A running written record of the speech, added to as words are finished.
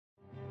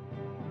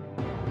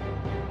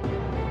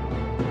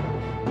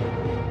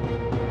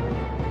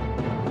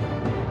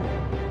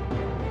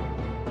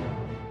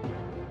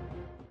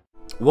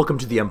Welcome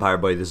to the Empire,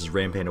 buddy. This is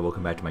Rampaned, and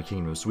welcome back to my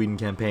Kingdom of Sweden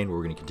campaign, where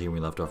we're going to continue where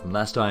we left off from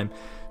last time.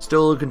 Still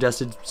a little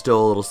congested,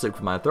 still a little sick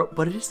from my throat,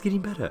 but it is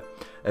getting better.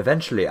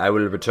 Eventually, I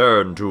will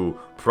return to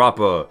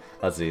proper...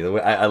 Let's see,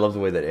 I love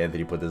the way that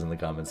Anthony put this in the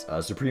comments.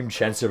 Supreme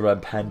Chancellor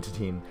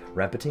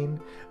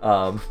Rampaned,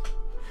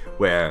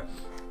 where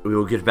we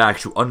will get back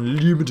to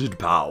unlimited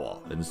power,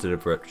 instead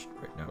of right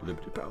now,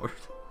 limited power.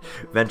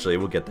 Eventually,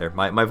 we'll get there.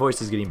 My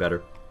voice is getting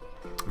better.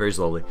 Very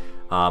slowly.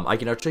 I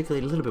can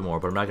articulate a little bit more,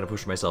 but I'm not going to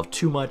push myself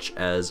too much,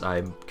 as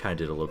I kind of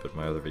did a little bit in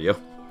my other video.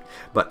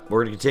 But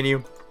we're going to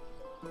continue.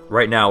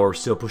 Right now, we're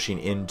still pushing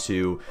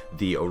into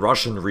the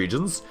Russian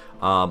regions.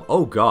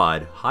 Oh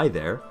god, hi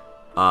there.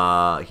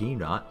 Can you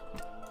not?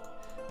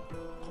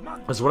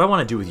 So what I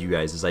want to do with you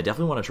guys is I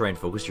definitely want to try and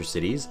focus your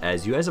cities,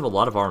 as you guys have a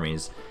lot of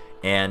armies,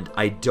 and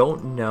I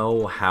don't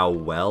know how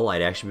well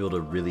I'd actually be able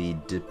to really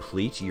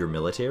deplete your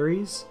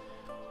militaries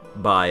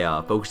by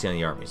focusing on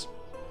the armies.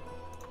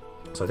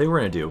 So I think what we're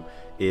going to do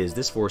is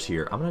this force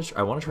here, I want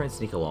to try and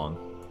sneak along.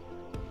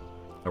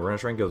 And we're going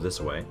to try and go this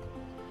way.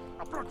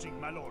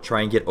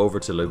 Try and get over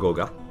to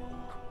Lagoga.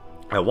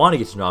 I want to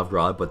get to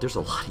Novgorod, but there's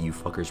a lot of you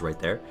fuckers right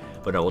there.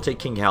 But no, we'll take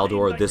King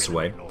Haldor this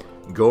way.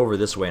 Go over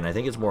this way, and I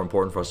think it's more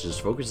important for us to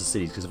just focus the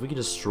cities, because if we can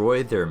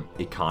destroy their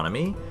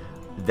economy,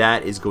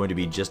 that is going to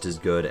be just as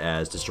good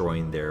as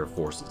destroying their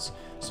forces.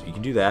 So you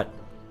can do that.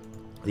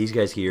 These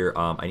guys here,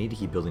 I need to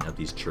keep building up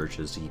these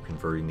churches to keep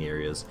converting the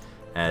areas,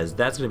 as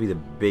that's going to be the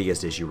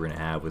biggest issue we're going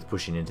to have with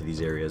pushing into these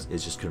areas,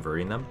 is just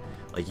converting them.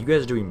 Like, you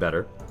guys are doing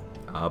better,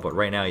 but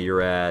right now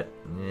you're at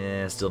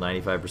still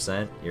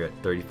 95%. You're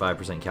at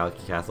 35%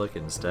 Catholic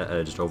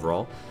instead, just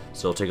overall.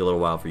 So it'll take a little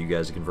while for you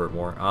guys to convert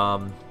more.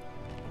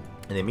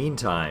 In the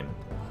meantime,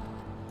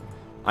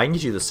 I can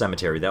get you the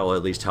cemetery. That will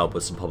at least help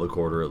with some public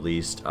order, at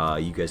least.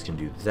 You guys can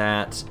do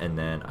that, and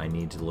then I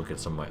need to look at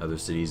some of my other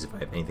cities if I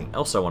have anything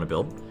else I want to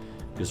build.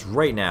 Because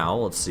right now,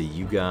 let's see,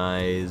 you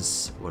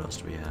guys... What else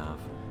do we have?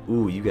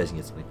 Ooh, you guys can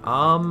get something.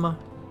 I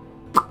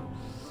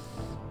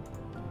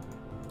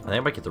think I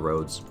might get the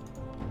roads.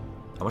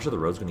 How much are the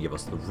roads going to give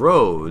us? The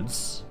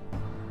roads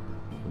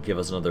will give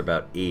us another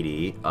about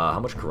 80. How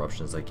much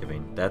corruption is that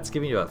giving? That's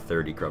giving you about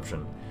 30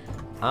 corruption.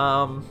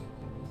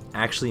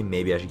 Actually,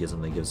 maybe I should get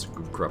something that gives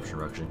corruption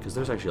reduction, because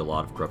there's actually a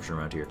lot of corruption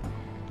around here.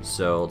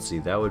 So, let's see,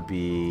 that would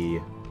be...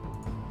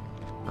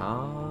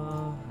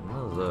 one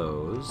of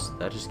those.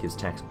 That just gives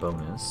tax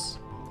bonus.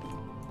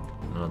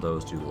 None of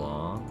those do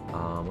law.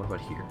 What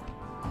about here?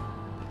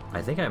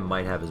 I think I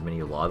might have as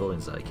many law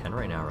buildings as I can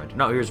right now, right?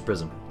 No, here's a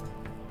prison.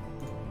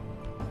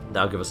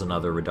 That'll give us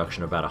another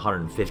reduction of about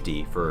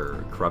 150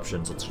 for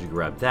corruption, so let's just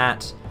grab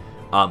that.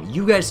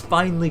 You guys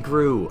finally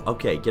grew!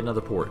 Okay, get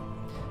another port.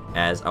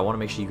 As I want to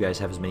make sure you guys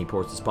have as many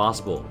ports as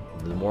possible.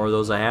 The more of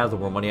those I have, the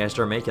more money I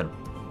start making.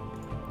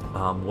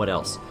 What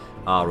else?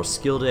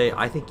 Roskilde,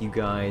 I think you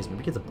guys...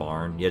 Maybe get the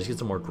barn. Yeah, just get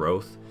some more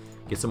growth.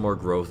 Get some more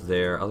growth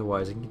there.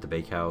 Otherwise, I can get the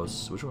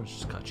bakehouse. Which one's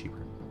just got cheaper?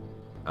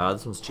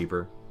 This one's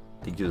cheaper.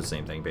 They do the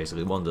same thing,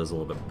 basically. One does a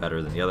little bit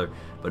better than the other.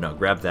 But no,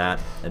 grab that.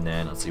 And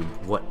then, let's see,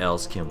 what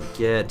else can we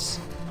get?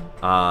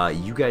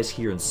 You guys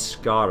here in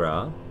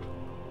Skara.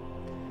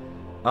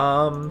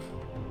 I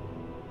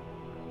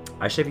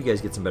should have you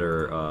guys get some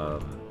better,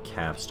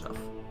 cav stuff.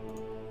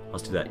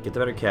 Let's do that. Get the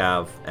better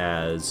cav,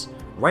 as...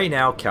 Right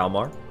now,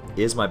 Kalmar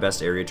is my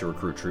best area to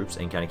recruit troops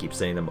and kind of keep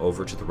sending them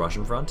over to the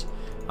Russian front.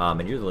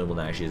 And you're the only one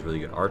that actually has really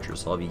good archers,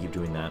 so I'll have you keep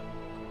doing that.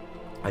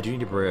 I do need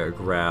to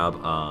grab,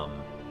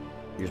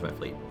 here's my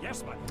fleet.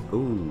 Yes, my...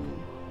 Ooh.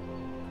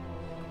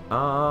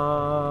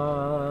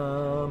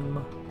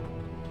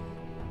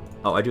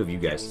 Oh, I do have you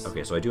guys.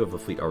 Okay, so I do have a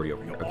fleet already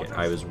over here. Okay,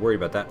 I was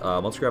worried about that.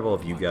 Let's grab all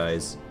of you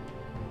guys.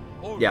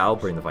 Yeah, I'll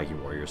bring the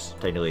Viking warriors.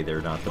 Technically,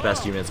 they're not the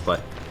best units,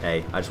 but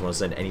hey, I just want to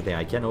send anything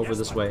I can over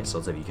this way, so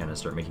let's have you kind of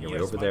start making your way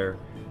over there.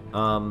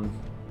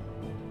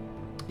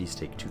 These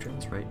take 2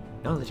 turns, right?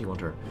 No, they take 1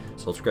 turn.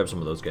 So let's grab some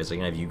of those guys. I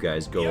can have you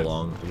guys go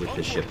along with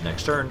the ship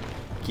next turn.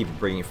 Keep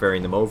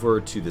ferrying them over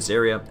to this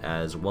area,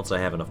 as once I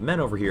have enough men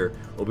over here,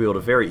 we'll be able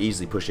to very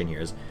easily push in here.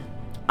 As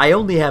I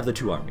only have the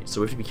 2 armies, so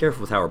we have to be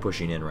careful with how we're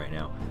pushing in right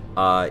now.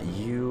 I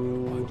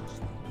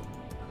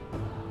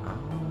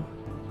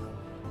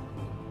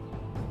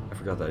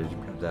forgot that I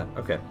didn't grab that.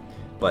 Okay.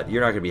 But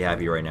you're not going to be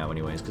happy right now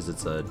anyways, because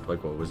it's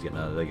like what was getting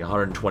like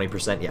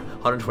 120%. Yeah,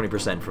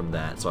 120% from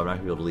that, so I'm not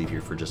going to be able to leave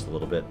here for just a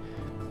little bit.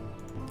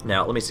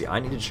 Now, let me see. I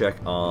need to check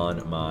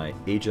on my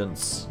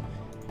agents,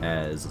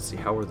 as, let's see,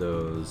 how are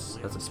those?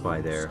 That's a spy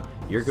there.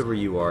 You're good where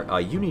you are.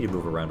 You need to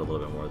move around a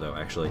little bit more, though,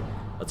 actually.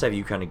 Let's have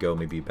you kind of go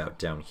maybe about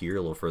down here, a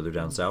little further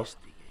down south.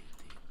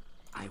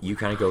 You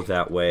kind of go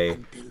that way.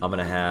 I'm going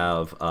to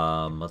have,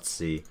 let's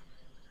see.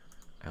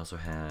 I also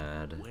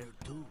had...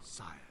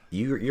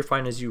 You're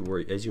fine as you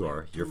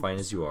are. You're fine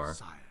as you are.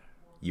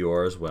 You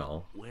are as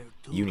well.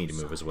 You need to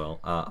move as well.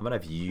 I'm gonna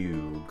have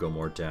you go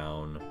more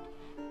down.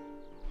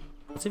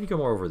 Let's see if you go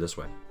more over this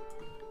way.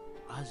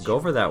 Go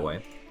over that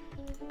way,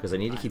 because I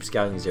need to keep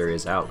scouting these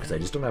areas out, because I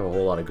just don't have a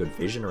whole lot of good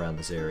vision around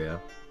this area.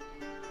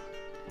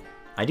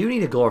 I do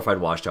need a glorified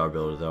watchtower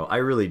builder, though. I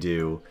really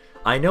do.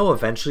 I know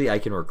eventually I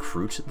can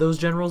recruit those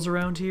generals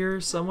around here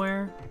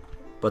somewhere,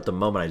 but at the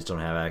moment I just don't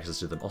have access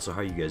to them. Also, how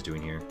are you guys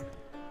doing here?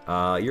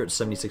 You're at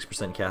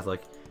 76%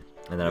 Catholic,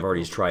 and then I've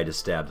already tried to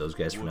stab those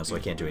guys for now, so I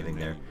can't do anything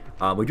there.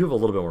 We do have a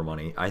little bit more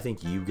money. I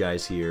think you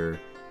guys here,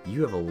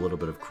 you have a little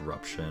bit of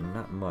corruption.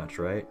 Not much,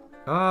 right?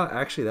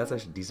 Actually, that's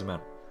actually a decent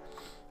amount.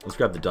 Let's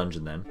grab the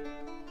dungeon then.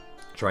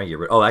 Try and get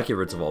rid... Oh, I get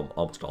rid of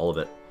almost all of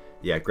it.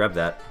 Yeah, grab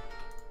that.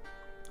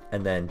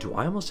 And then, do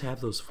I almost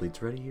have those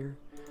fleets ready here?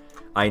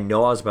 I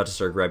know I was about to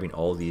start grabbing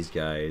all these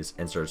guys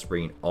and start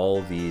bringing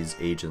all these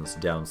agents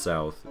down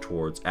south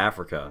towards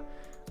Africa.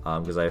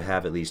 Because I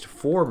have at least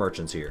 4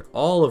 merchants here.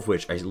 All of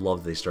which, I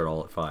love they start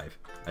all at 5.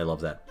 I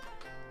love that.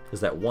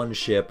 Because that one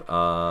ship,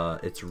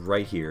 it's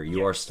right here.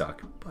 You are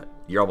stuck, but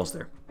you're almost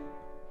there.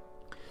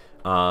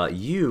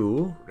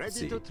 Let's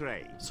see.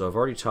 So I've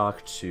already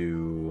talked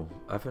to...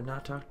 I've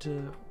not talked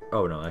to...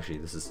 Oh, no, actually,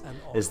 this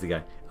is the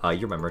guy.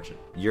 You're my merchant.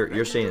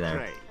 You're staying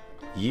there.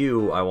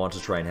 I want to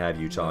try and have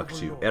you talk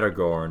to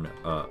Aragon.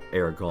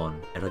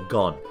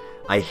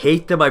 I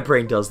hate that my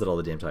brain does that all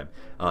the damn time.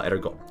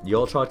 Aragon.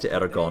 You'll talk to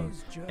Aragon,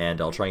 and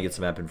I'll try and get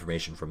some map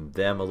information from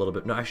them a little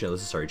bit. No, actually, no,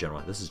 this is,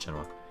 Genoa. This is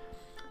Genoa.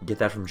 Get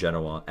that from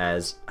Genoa,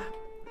 as...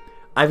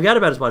 I've got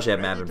about as much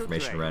map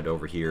information around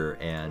over here,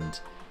 and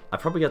I've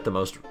probably got the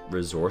most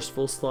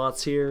resourceful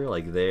slots here,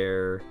 like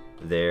there.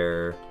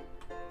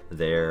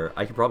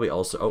 I could probably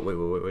also... Oh,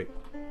 wait.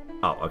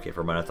 Oh, okay,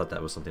 for a minute, I thought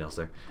that was something else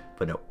there.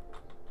 But no.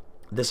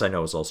 This I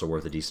know is also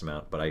worth a decent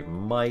amount, but I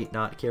might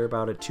not care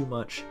about it too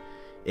much.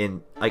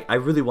 I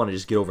really want to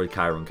just get over to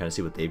Cairo and kind of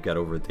see what they've got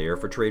over there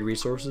for trade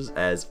resources,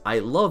 as I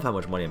love how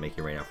much money I'm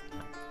making right now.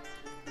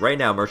 Right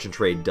now, merchant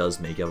trade does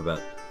make up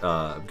about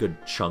a good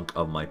chunk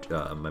of my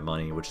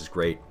money, which is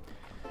great.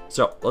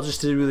 So, I'll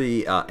just do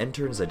the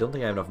interns. I don't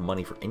think I have enough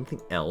money for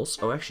anything else.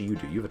 Oh, actually, you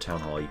do. You have a town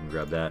hall. You can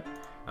grab that.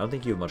 I don't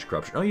think you have much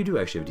corruption. Oh, you do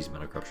actually have a decent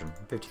amount of corruption.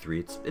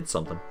 53. It's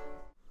something.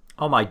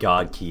 Oh my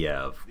god,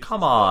 Kiev.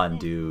 Come on,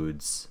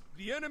 dudes.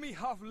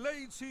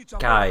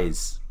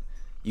 Guys,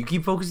 you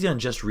keep focusing on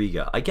just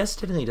Riga. I guess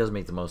technically it does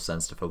make the most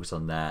sense to focus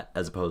on that,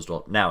 as opposed to,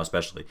 well, now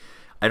especially.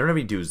 I don't have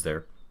any dudes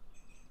there.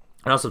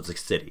 And also, it's a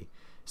city.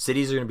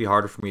 Cities are going to be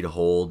harder for me to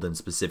hold than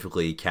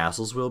specifically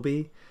castles will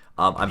be.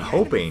 I'm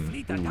hoping...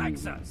 Ooh, can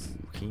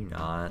you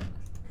not?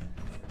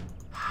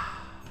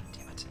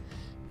 Damn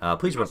it.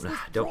 Please run.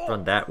 Don't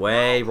run that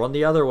way. Run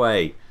the other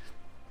way.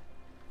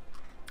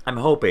 I'm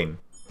hoping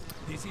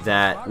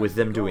that with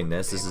them doing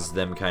this is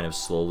them kind of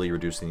slowly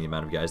reducing the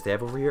amount of guys they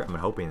have over here. I'm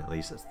hoping at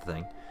least that's the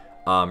thing.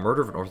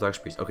 Murder of an Orthodox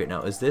priest. Okay,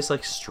 now is this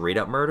like straight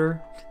up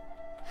murder?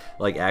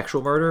 Like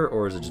actual murder,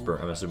 or is it just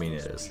burn? I'm assuming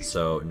it is.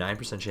 So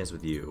 9% chance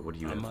with you. What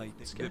do you have?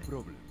 This guy.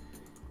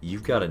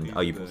 You've got an...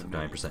 Oh, you both have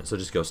 9%. So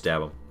just go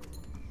stab him.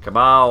 Come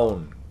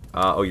on.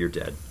 Oh, you're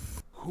dead.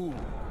 Oh,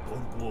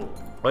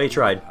 you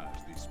tried.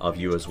 Of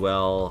you as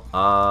well.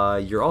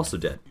 You're also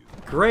dead.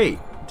 Great.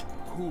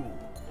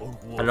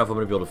 I don't know if I'm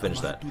gonna be able to finish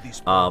that.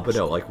 But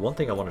no, like one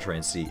thing I want to try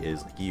and see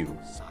is like you.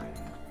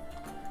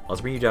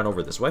 Let's bring you down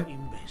over this way.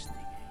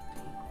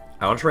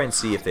 I want to try and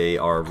see if they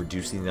are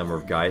reducing the number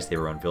of guys they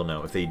were on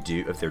Vilno.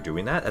 If they're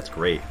doing that, that's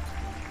great.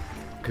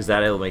 Because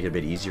that'll make it a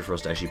bit easier for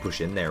us to actually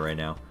push in there right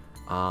now.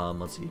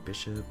 Let's see,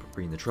 Bishop,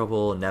 bring the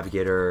trouble,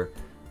 Navigator,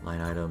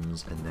 line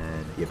items, and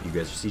then, yep, you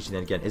guys are sieging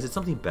that again. Is it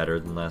something better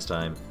than last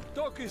time?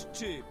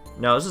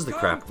 No, this is the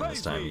crap one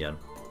this time again.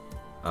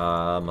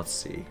 Let's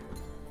see.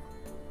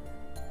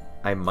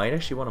 I might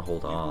actually want to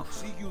hold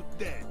off.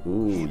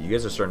 Ooh, you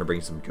guys are starting to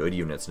bring some good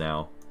units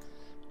now.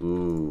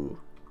 Ooh.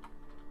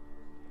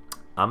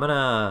 I'm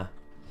gonna...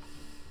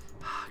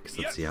 Cause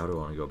let's see, how do I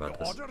want to go about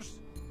this?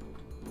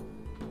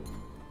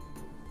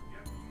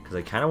 Because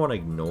I kind of want to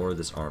ignore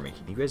this army.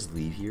 Can you guys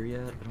leave here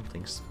yet? I don't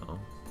think so.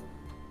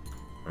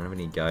 I don't have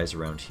any guys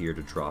around here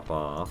to drop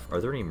off.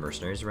 Are there any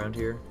mercenaries around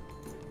here?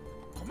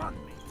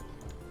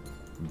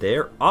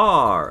 There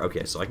are!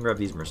 Okay, so I can grab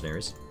these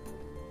mercenaries.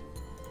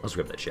 Let's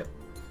grab that ship.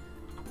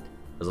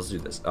 Let's do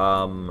this.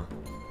 With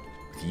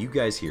you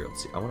guys here,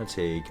 let's see. I want to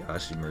take...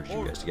 actually merge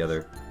you guys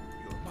together.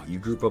 You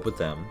group up with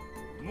them.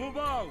 And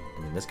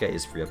then this guy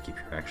is free upkeep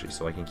here, actually,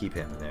 so I can keep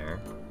him there.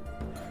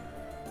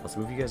 Let's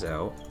move you guys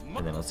out,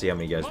 and then let's see how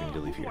many guys we need to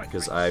leave here.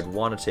 Because I'd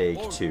want to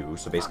take 2,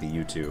 so basically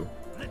you 2.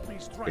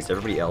 Is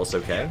everybody else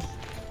okay?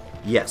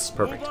 Yes,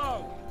 perfect.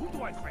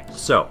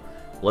 So,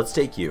 let's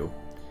take you.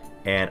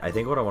 And I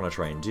think what I want to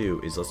try and do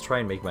is let's try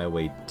and make my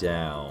way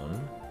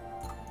down.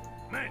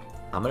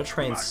 I'm going to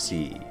try and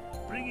see.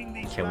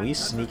 Can we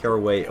sneak our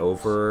way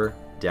over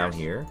down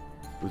here?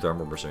 Ooh, there are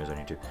more mercenaries on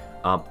here too.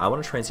 I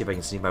want to try and see if I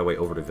can sneak my way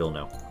over to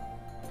Vilno.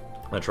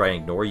 I'm going to try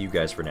and ignore you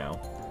guys for now.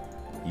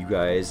 You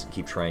guys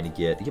keep trying to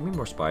get me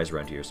more spies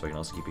around here so I can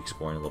also keep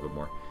exploring a little bit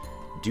more.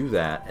 Do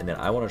that, and then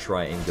I want to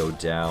try and go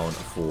down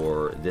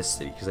for this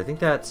city, because I think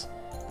that's...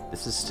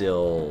 This is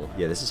still...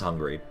 Yeah, this is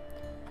Hungary.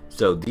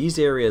 So these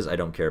areas I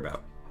don't care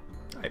about.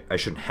 I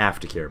shouldn't have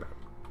to care about.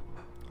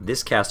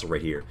 This castle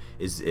right here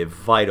is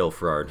vital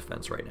for our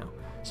defense right now.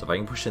 So if I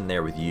can push in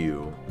there with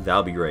you,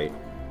 that'll be great.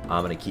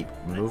 I'm going to keep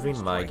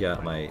moving my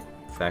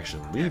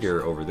faction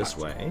leader over this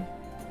way.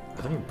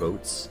 Are there any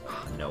boats?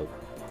 No.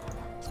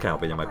 It's kind of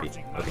hoping there might be.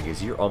 Okay,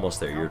 because you're almost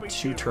there. You're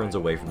 2 turns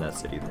away from that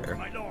city there.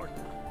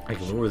 I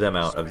can lure them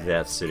out of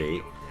that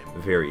city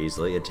very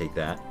easily and take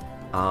that.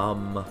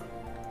 Also,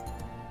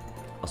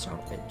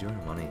 I'm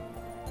doing money.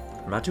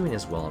 I'm not doing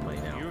as well on money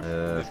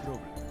now.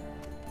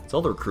 It's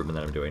all the recruitment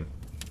that I'm doing.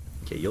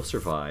 Okay, you'll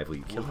survive. Will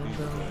you kill him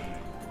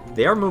though?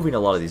 They are moving a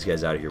lot of these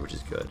guys out of here, which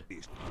is good.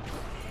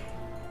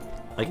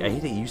 Like, I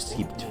hate that you used to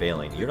keep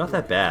failing. You're not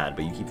that bad,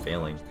 but you keep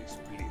failing.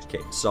 Okay,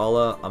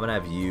 Sala, I'm gonna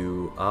have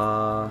you,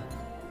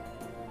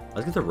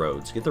 let's get the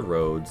roads. Get the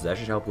roads. That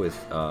should help with,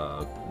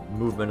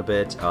 movement a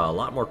bit. A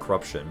lot more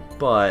corruption,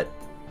 but,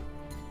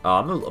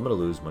 I'm gonna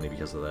lose money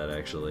because of that,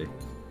 actually.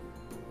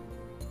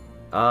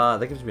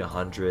 That gives me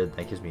 100.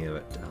 That gives me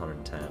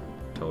 110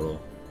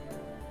 total.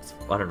 It's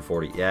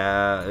 140.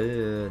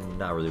 Yeah,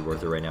 not really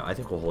worth it right now. I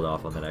think we'll hold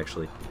off on that,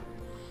 actually.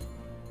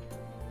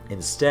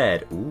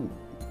 Instead, ooh.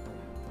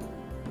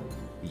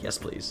 Yes,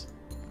 please.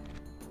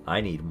 I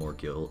need more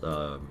guild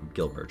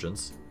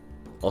merchants.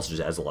 Also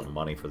just adds a lot of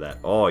money for that.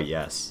 Oh,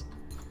 yes.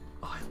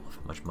 Oh, I love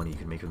how much money you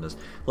can make from this.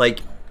 Like,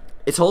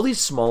 it's all these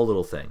small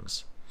little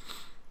things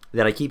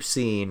that I keep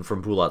seeing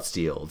from Bulat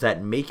Steel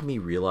that make me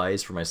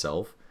realize for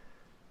myself,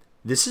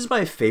 this is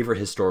my favorite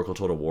historical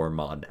Total War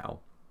mod now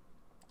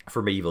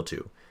for Medieval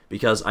 2.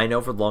 Because I know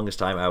for the longest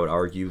time I would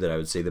argue that I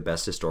would say the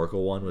best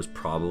historical one was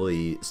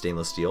probably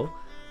stainless steel.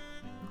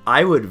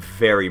 I would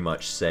very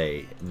much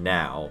say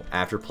now,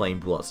 after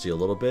playing Bulat Steel a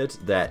little bit,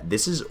 that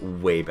this is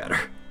way better.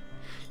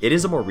 It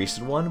is a more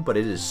recent one, but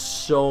it is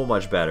so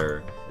much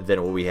better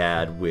than what we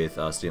had with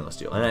stainless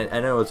steel. And I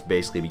know it's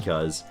basically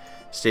because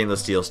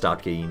stainless steel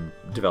stopped getting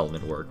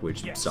development work,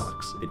 which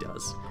sucks. It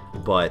does.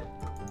 But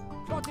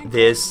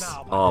this,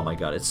 oh my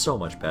god, it's so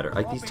much better.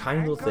 Like, these tiny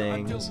little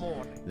things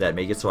that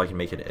make it so I can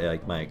make it,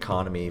 like, my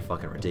economy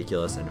fucking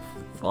ridiculous and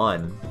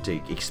fun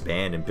to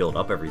expand and build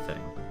up everything.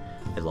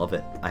 I love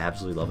it. I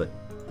absolutely love it.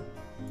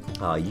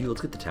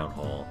 Let's get the town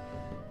hall.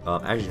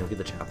 Actually, don't get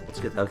the chapel.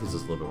 That gives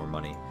us a little bit more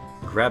money.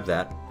 Grab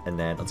that, and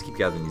then let's keep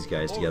gathering these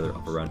guys together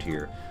up around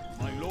here.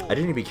 I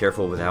do need to be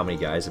careful with how many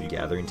guys I'm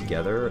gathering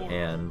together,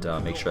 and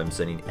make sure I'm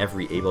sending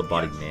every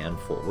able-bodied man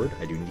forward.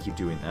 I do need to keep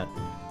doing that.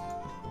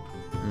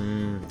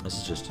 This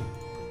is just...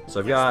 So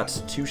I've got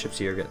 2 ships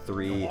here, I've got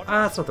 3.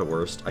 That's not the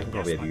worst. I can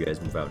probably have you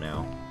guys move out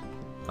now.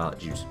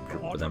 Just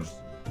group with them.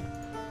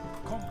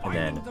 And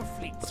then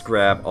let's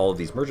grab all of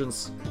these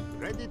merchants.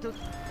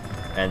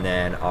 And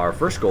then our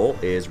first goal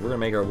is we're going to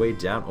make our way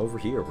down over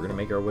here. We're going to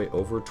make our way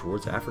over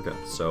towards Africa.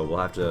 So we'll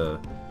have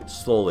to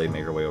slowly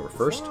make our way over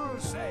first.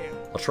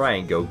 I'll try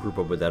and go group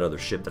up with that other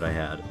ship that I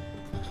had.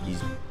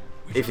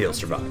 If he'll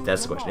survive.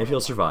 That's the question. If he'll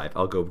survive,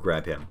 I'll go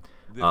grab him.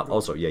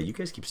 Also, yeah, you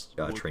guys keep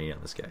training on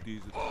this guy.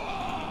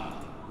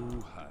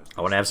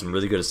 I want to have some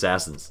really good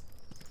assassins.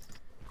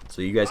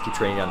 So you guys keep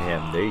training on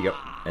him. There you go.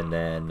 And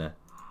then,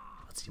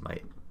 let's see, my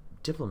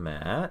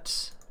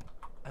diplomat.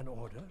 An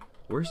order?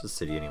 Where's the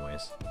city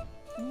anyways?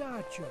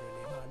 Naturally,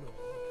 my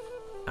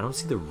lord. I don't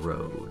see the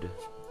road.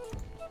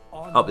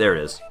 Oh, there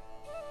it is.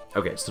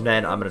 Okay, so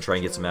then I'm going to try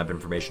and get some map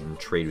information and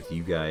trade with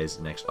you guys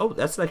next. Oh,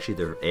 that's actually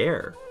their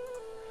heir.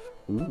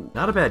 Ooh,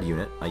 not a bad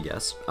unit, I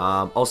guess.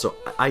 Also,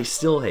 I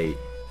still hate...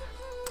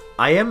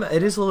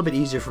 It is a little bit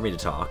easier for me to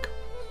talk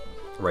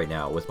right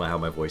now with how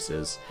my voice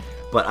is.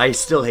 But I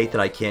still hate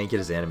that I can't get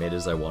as animated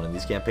as I want in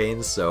these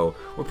campaigns, so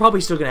we're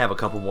probably still going to have a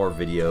couple more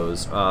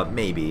videos,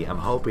 maybe. I'm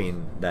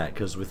hoping that,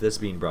 because with this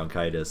being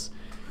bronchitis,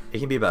 it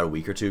can be about a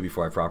week or 2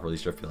 before I properly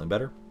start feeling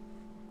better.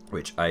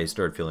 Which, I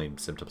started feeling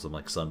symptoms on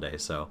like Sunday,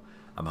 so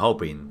I'm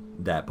hoping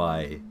that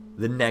by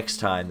the next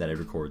time that I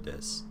record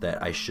this,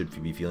 that I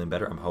should be feeling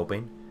better. I'm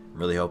hoping. I'm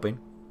really hoping.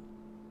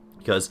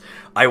 Because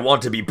I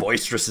want to be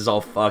boisterous as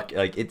all fuck.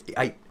 Like,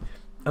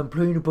 I'm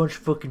playing a bunch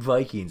of fucking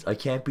Vikings. I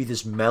can't be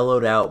this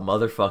mellowed out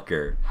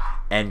motherfucker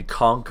and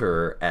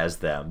conquer as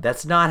them.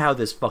 That's not how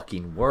this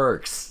fucking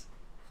works.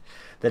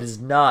 That is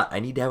not. I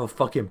need to have a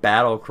fucking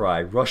battle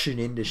cry, rushing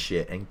into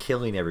shit and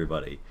killing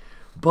everybody.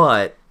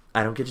 But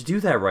I don't get to do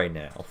that right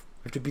now.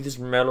 I have to be this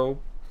mellow,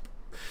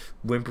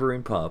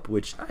 whimpering pup,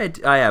 which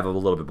I have a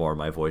little bit more of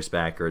my voice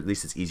back, or at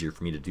least it's easier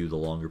for me to do the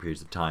longer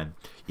periods of time,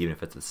 even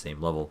if it's at the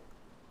same level.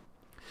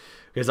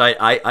 Because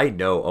I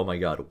know, oh my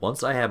god,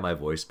 once I have my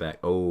voice back,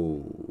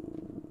 oh,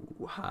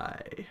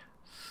 hi.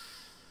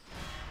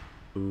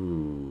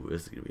 Ooh,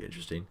 this is going to be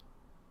interesting.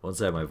 Once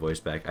I have my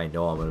voice back, I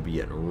know I'm going to be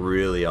getting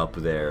really up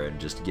there and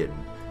just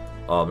getting,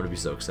 oh, I'm going to be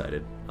so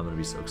excited. I'm going to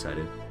be so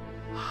excited.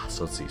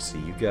 So let's see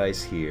you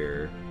guys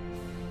here.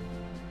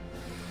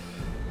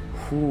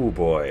 Ooh,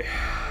 boy.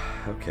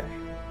 Okay.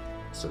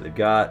 So they've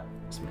got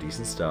some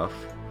decent stuff.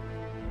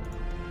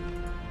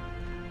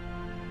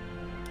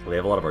 Well, they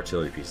have a lot of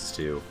artillery pieces,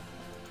 too.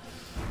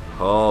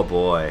 Oh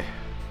boy.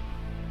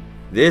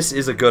 This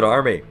is a good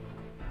army.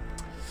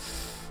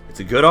 It's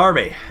a good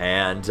army.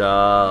 And,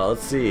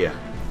 let's see.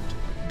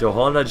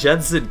 Dohona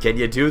Jensen, can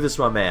you do this,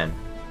 my man?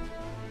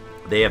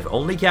 They have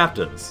only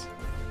captains.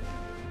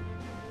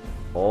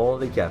 All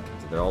the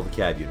captains. They're all the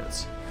cab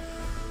units.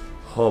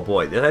 Oh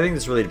boy. I think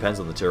this really depends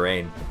on the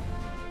terrain.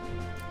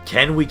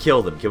 Can we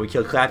kill them? Can we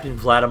kill Captain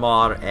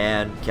Vladimir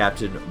and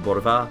Captain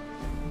Boriva?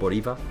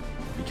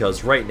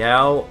 Because right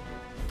now,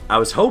 I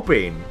was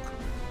hoping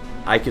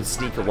I could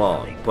sneak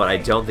along, but I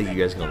don't think you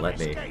guys are going to let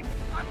me.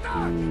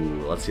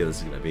 Ooh, let's see how this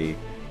is going to be.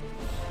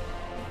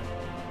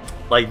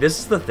 Like, this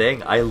is the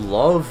thing. I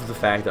love the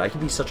fact that I can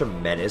be such a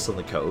menace on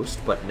the coast,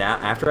 but now,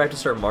 after I have to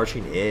start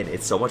marching in,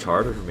 it's so much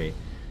harder for me.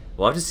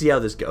 We'll have to see how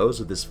this goes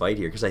with this fight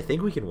here, because I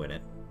think we can win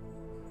it.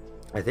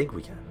 I think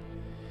we can.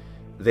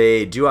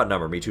 They do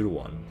outnumber me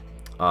 2-1,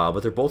 but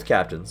they're both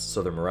captains,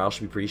 so their morale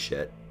should be pretty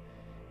shit.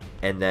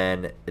 And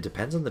then it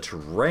depends on the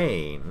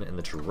terrain, and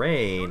the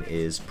terrain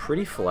is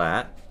pretty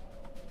flat.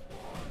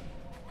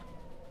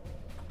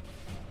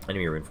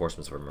 Enemy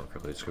reinforcements, if I remember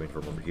correctly, it's coming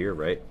from over here,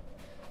 right?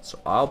 So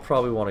I'll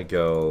probably want to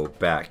go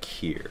back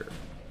here.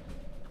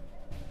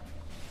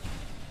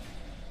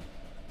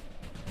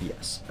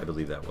 Yes, I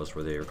believe that was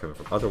where they were coming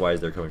from.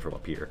 Otherwise, they're coming from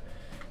up here.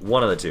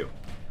 One of the two.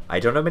 I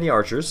don't have many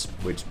archers,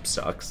 which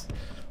sucks.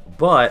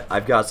 But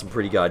I've got some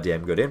pretty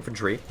goddamn good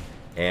infantry.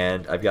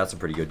 And I've got some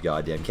pretty good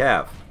goddamn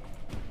cav.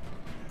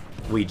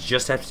 We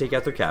just have to take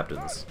out their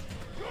captains.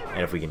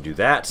 And if we can do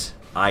that,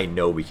 I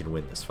know we can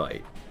win this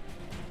fight.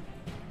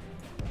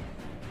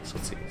 So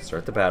let's see.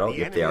 Start the battle.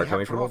 Yep, they are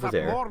coming from over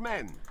there.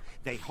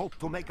 They hope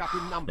to make up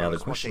in numbers. Now the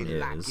question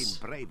is,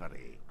 are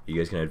you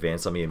guys going to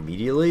advance on me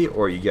immediately,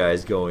 or are you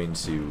guys going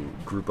to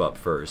group up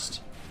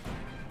first?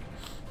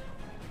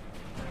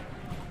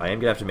 I am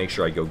going to have to make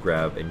sure I go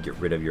grab and get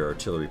rid of your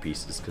artillery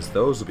pieces, because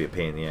those will be a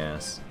pain in the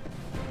ass.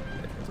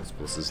 Those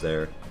blisters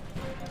there.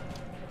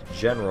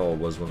 General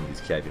was one of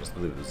these cav units. I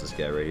believe it was this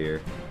guy right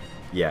here.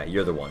 Yeah,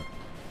 you're the one.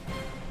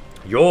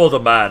 You're the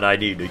man I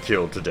need to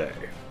kill today.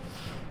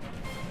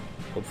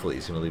 Hopefully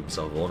he's going to leave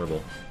himself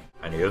vulnerable.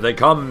 And here they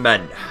come,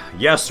 men.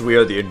 Yes, we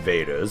are the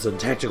invaders, and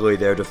technically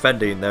they're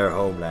defending their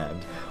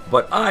homeland.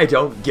 But I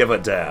don't give a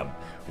damn.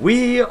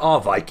 We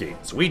are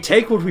Vikings. We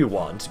take what we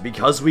want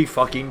because we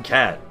fucking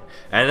can.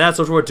 And that's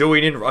what we're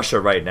doing in Russia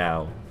right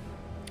now.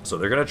 So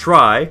they're going to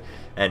try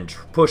and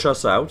push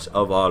us out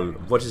of our,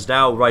 what is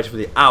now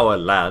rightfully our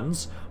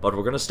lands, but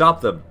we're going to stop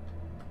them.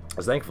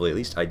 As thankfully, at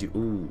least I do.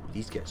 Ooh,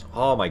 these guys.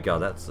 Oh my god,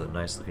 that's a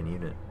nice looking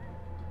unit.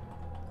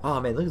 Oh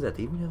man, look at that.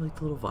 They even have like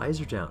the little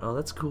visor down. Oh,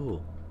 that's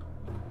cool.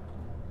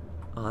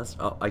 Oh, that's.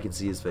 Oh, I can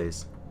see his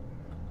face.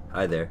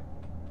 Hi there.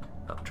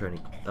 Oh, I'm trying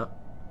to. Oh.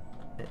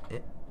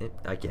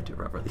 I can't do it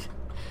properly.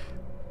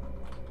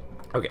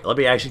 Okay, let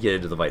me actually get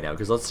into the fight now,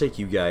 because let's take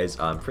you guys.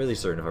 I'm fairly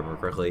certain, if I remember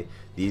correctly,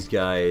 these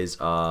guys.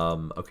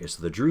 Okay,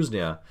 so the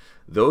Druzhnia,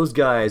 those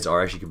guys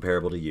are actually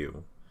comparable to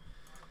you.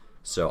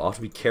 So I'll have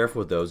to be careful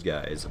with those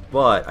guys.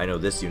 But I know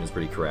this unit's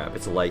pretty crap.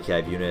 It's a light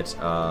cav unit.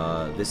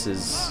 This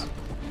is.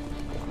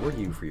 Where are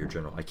you for your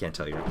general? I can't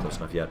tell you. You're not close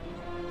enough yet.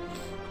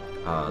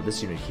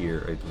 This unit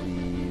here, I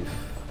believe.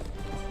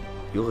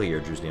 You'll hear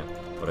Druzhnia.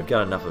 But I've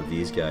got enough of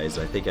these guys.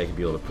 I think I can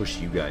be able to push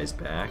you guys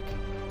back.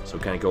 So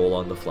kind of go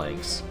along the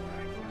flanks.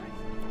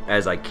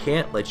 As I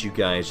can't let you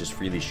guys just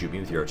freely shoot me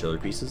with your artillery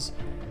pieces.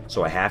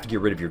 So I have to get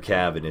rid of your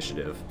cav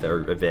initiative. Their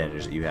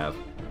advantage that you have.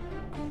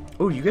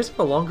 Oh, you guys have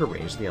a longer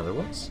range than the other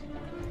ones?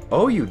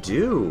 Oh, you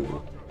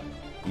do!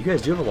 You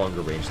guys do have a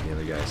longer range than the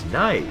other guys.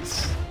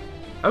 Nice!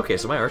 Okay,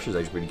 so my archers are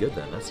actually pretty good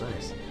then. That's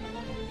nice.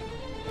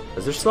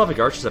 As their Slavic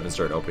archers haven't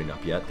started opening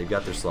up yet. They've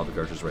got their Slavic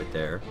archers right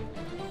there.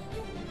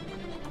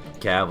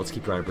 Cav, let's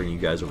keep trying to bring you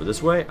guys over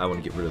this way. I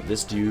want to get rid of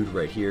this dude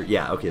right here.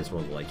 Yeah, okay, it's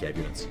one of the light cav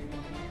units.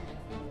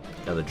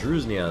 Now the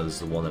Druzhnia is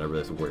the one that I really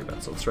have to worry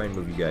about. So let's try and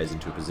move you guys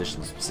into a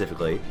position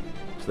specifically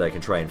so that I can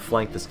try and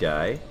flank this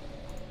guy.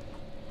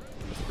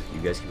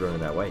 You guys keep running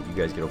that way. You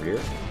guys get over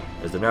here.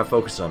 As they're now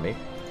focused on me.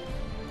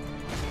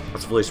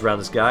 Let's fully surround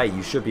this guy.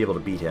 You should be able to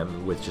beat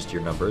him with just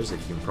your numbers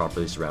if you can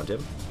properly surround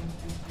him.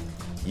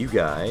 You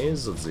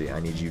guys, let's see, I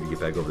need you to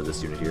get back over to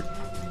this unit here.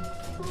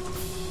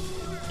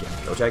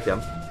 Okay, go attack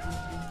them.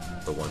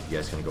 But one of you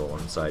guys gonna go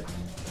alongside.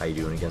 How you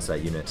doing against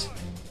that unit?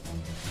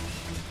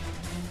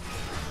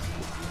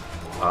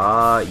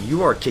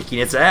 You are kicking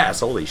its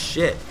ass, holy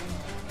shit.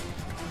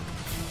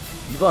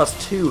 You've lost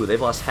 2, they've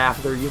lost half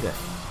of their unit.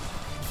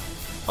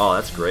 Oh,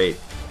 that's great.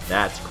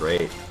 That's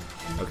great.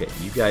 Okay,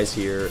 you guys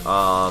here,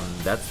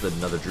 that's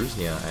another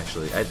Druzhnia,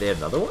 actually. They had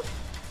another one?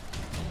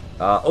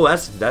 Oh,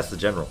 that's the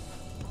general.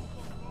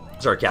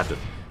 Sorry, captain.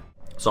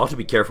 So I'll have to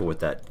be careful with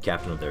that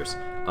captain of theirs.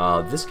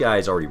 This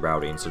guy's already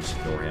routing, so just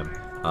ignore him.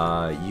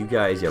 You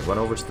guys, yeah, run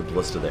over to the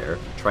ballista there.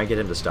 Try and get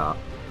him to stop.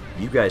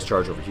 You guys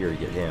charge over here to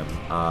get him.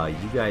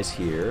 You guys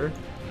here.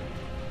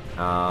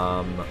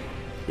 Yeah,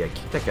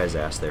 kick that guy's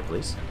ass there,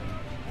 please.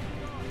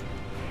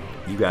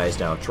 You guys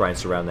now try and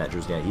surround that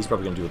Druzhnia. He's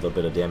probably going to do a little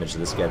bit of damage to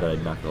this guy that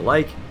I'm not going to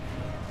like.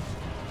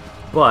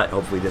 But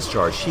hopefully this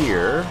charge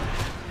here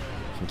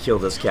can kill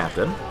this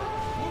captain.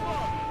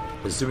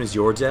 As soon as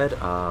you're dead,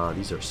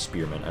 these are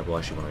spearmen. I will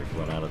actually want to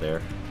run out of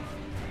there.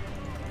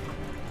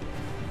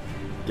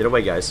 Get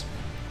away, guys.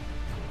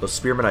 Those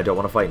spearmen I don't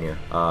want to fight near.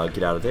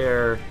 Get out of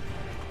there.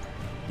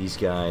 These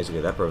guys.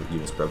 Okay, that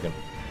unit's broken.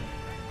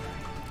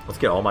 Let's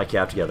get all my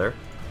cav together.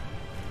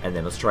 And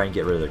then let's try and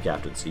get rid of their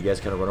captains. So you guys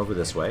kind of run over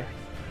this way.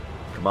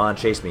 Come on,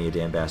 chase me, you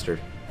damn bastard.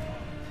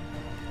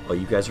 Oh,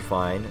 you guys are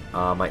fine.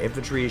 My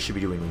infantry should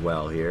be doing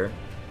well here.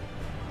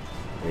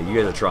 Yeah, you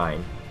guys are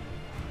trying.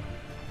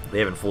 They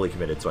haven't fully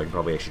committed, so I can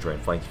probably actually try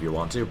and flank if you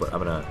want to, but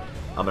I'm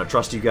gonna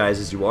trust you guys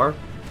as you are.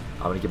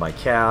 I'm gonna get my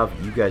cav.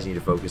 You guys need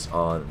to focus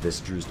on this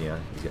Druzhnia.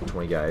 He's got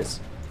 20 guys.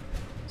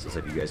 So let's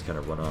have you guys kind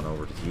of run on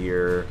over to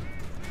here.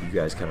 You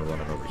guys kind of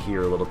run on over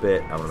here a little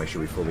bit. I'm gonna make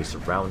sure we fully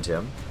surround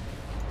him.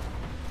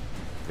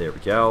 There we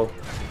go.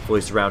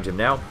 Fully surround him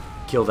now.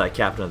 Kill that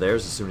captain of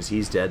theirs. As soon as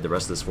he's dead, the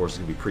rest of this force is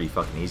gonna be pretty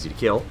fucking easy to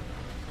kill.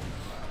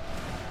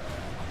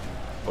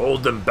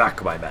 Hold them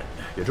back, my men.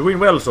 You're doing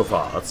well so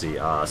far. Let's see,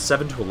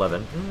 7 to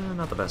 11.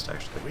 Not the best,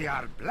 actually. We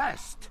are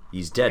blessed.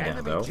 He's dead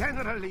now, though.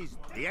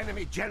 The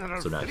enemy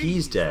general So now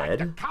he's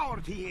dead.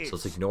 So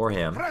let's ignore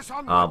him.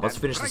 Let's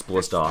finish this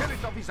ballista off.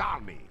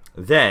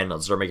 Then,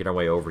 let's start making our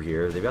way over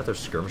here. They've got their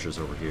skirmishers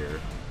over here.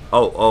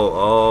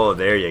 Oh,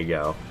 there you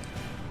go.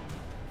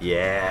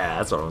 Yeah,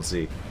 that's what I want to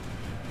see.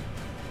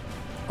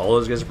 All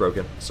those guys are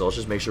broken, so let's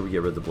just make sure we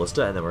get rid of the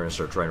ballista, and then we're going to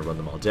start trying to run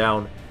them all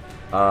down.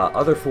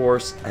 Other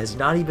force has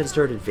not even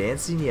started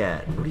advancing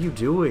yet. What are you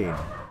doing?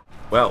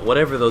 Well,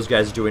 whatever those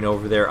guys are doing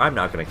over there, I'm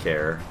not going to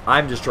care.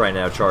 I'm just trying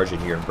to now charge in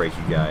here and break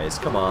you guys.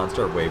 Come on,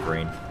 start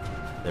wavering.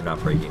 They're not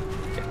breaking.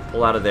 Okay,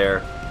 pull out of there.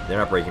 They're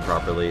not breaking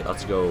properly.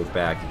 Let's go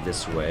back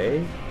this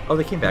way. Oh,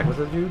 they came back with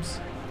the dudes?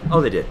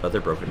 Oh, they did, but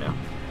they're broken now.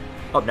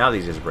 Oh, now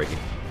these guys are breaking.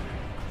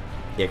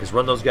 Yeah, because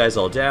run those guys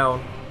all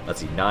down. Let's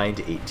see, 9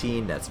 to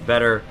 18. That's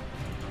better.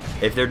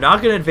 If they're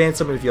not going to advance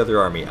something with the other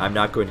army, I'm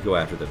not going to go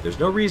after them. There's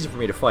no reason for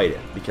me to fight it,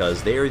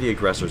 because they are the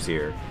aggressors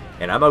here,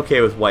 and I'm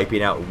okay with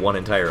wiping out one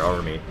entire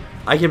army.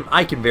 I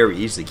can very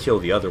easily kill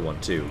the other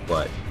one too,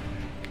 but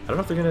I don't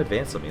know if they're going to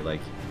advance on me. Like,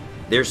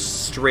 they're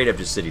straight up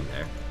just sitting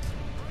there.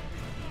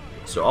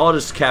 So I'll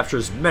just capture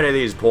as many of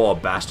these poor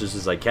bastards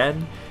as I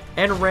can,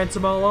 and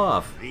ransom all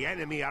off. The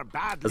enemy are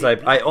badly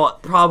As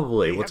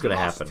probably what's going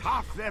to happen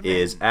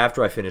is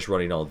after I finish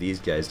running all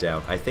these guys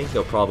down, I think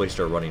they'll probably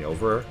start running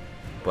over.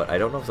 But I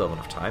don't know if they'll have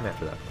enough time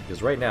after that.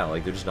 Because right now,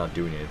 like, they're just not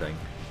doing anything.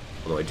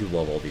 Although I do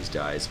love all these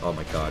guys. Oh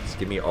my god, just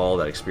give me all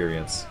that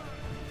experience.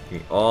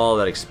 Give me all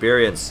that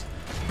experience.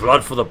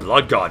 Blood for the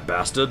blood god,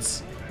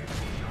 bastards!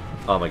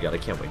 Oh my god, I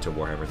can't wait till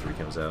Warhammer 3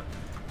 comes out.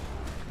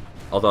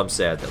 Although I'm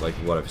sad that, like,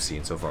 what I've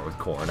seen so far with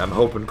Khorne. I'm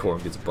hoping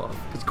Khorne gets buffed.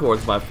 Because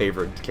Khorne's my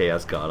favorite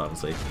Chaos God,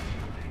 honestly.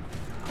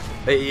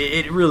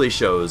 It really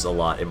shows a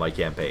lot in my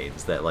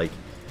campaigns that, like,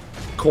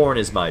 Khorne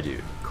is my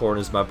dude. Khorne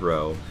is my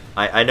bro.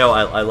 I know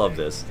I love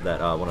this, that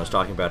when I was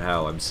talking about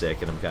how I'm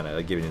sick and I'm kind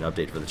of giving an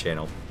update for the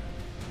channel,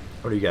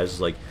 one of you guys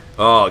was like,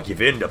 oh,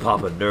 give in to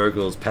Papa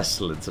Nurgle's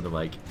pestilence, and I'm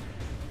like,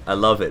 I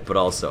love it, but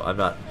also, I'm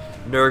not,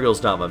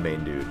 Nurgle's not my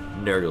main dude.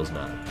 Nurgle's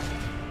not.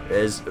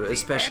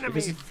 Especially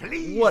because,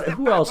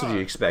 who else would you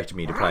expect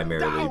me to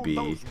primarily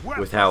be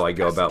with how I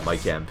go about my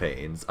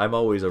campaigns? I'm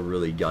always a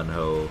really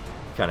gun-ho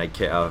kind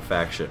of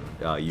faction,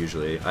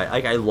 usually.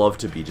 I love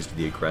to be just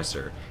the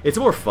aggressor. It's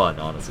more fun,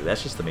 honestly.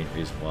 That's just the main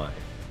reason why.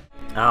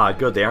 Ah,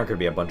 good. They aren't going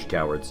to be a bunch of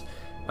cowards.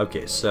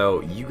 Okay, so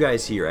you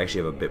guys here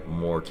actually have a bit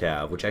more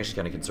cav, which actually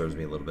kind of concerns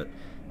me a little bit.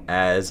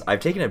 As I've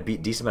taken a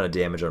decent amount of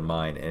damage on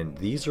mine, and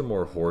these are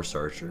more horse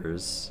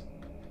archers.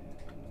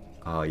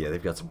 Oh, yeah,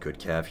 they've got some good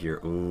cav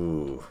here.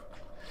 Ooh.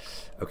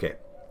 Okay,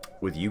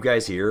 with you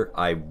guys here,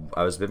 I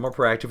was a bit more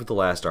proactive with the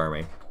last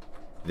army.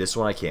 This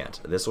one I can't.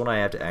 This one I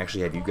have to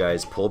actually have you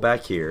guys pull back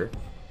here.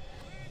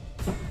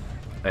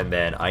 And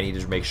then I need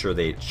to make sure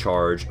they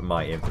charge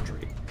my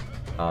infantry.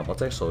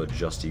 Let's actually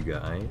adjust you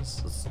guys.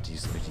 Let's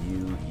deselect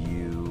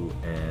you,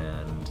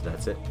 and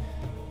that's it.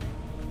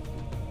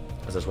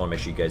 I just want to make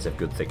sure you guys have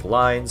good thick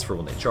lines for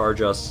when they charge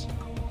us.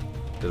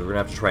 Because we're going to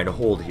have to try to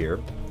hold here.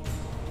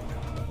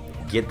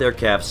 Get their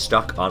cav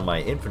stuck on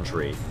my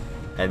infantry,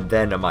 and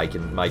then my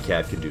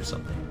cav can do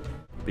something.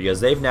 Because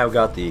they've now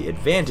got the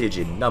advantage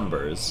in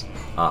numbers,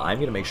 I'm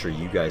going to make sure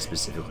you guys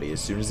specifically, as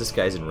soon as this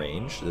guy's in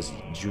range, this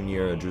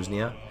Junior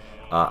Druzhnia,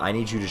 I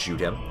need you to shoot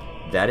him.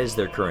 That is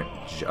their current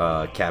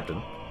captain.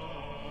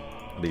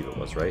 I believe it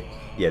was, right?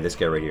 Yeah, this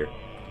guy right here.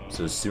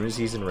 So as soon as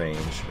he's in range,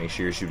 make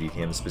sure you're shooting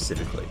him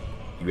specifically.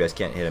 You guys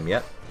can't hit him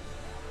yet.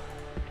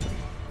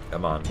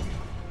 Come on.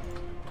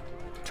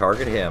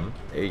 Target him.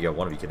 There you go.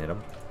 One of you can hit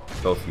him.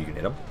 Both of you can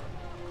hit him.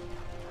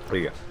 There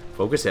you go.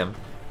 Focus him.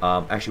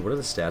 Actually, what are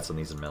the stats on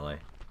these in melee?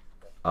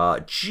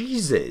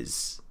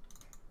 Jesus!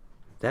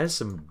 That is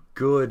some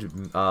good,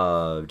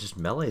 just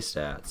melee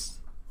stats.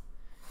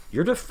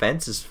 Your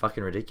defense is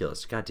fucking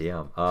ridiculous. God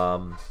damn.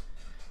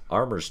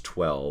 Armor's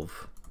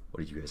 12.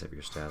 What do you guys have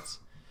your stats?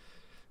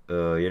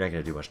 You're not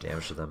gonna do much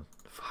damage to them.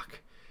 Fuck.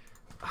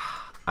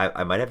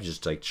 I might have to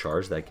just, like,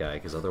 charge that guy,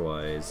 because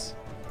otherwise...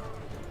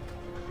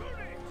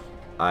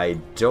 I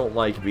don't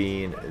like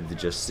being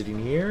just sitting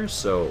here,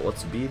 so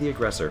let's be the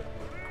aggressor.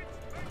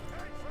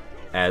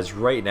 As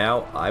right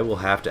now, I will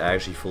have to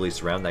actually fully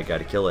surround that guy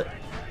to kill it.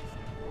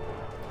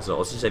 So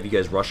let's just have you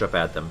guys rush up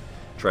at them,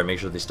 try to make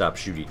sure they stop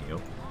shooting you.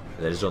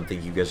 I just don't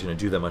think you guys are going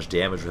to do that much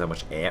damage with how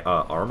much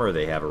armor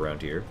they have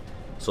around here.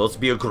 So let's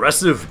be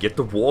aggressive, get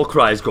the war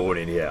cries going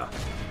in here.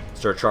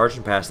 Start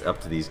charging past up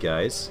to these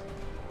guys.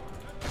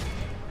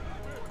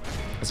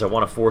 So I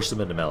want to force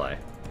them into melee.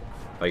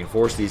 If I can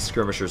force these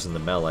skirmishers into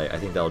melee, I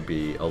think that would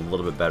be a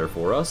little bit better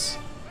for us,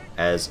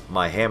 as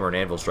my hammer and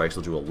anvil strikes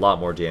will do a lot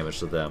more damage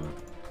to them.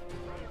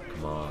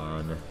 Come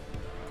on.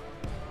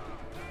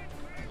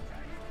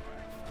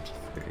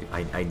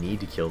 I need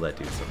to kill that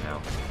dude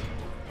somehow.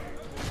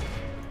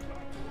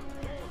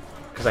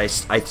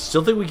 Because I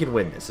still think we can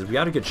win this. We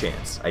got a good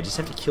chance. I just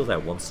have to kill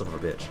that one son of a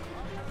bitch.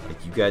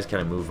 Like, you guys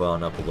kind of move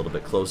on up a little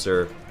bit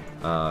closer.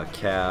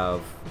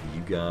 Cav,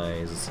 you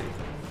guys, let's see.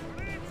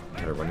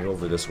 Kind of running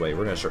over this way.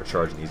 We're going to start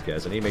charging these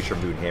guys. I need to make sure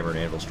I'm doing hammer and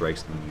anvil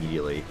strikes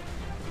immediately.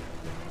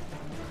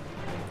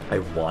 I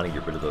want to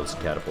get rid of those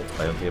catapults,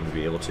 but I don't think I'm going to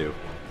be able to.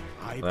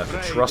 I have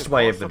to trust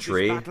my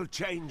infantry. I'm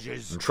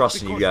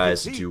trusting you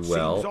guys to do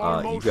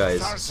well. You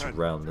guys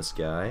surround this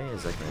guy.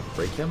 Is that going to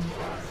break him?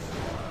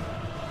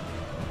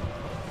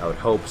 I would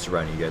hope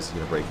surrounding you guys is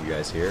going to break you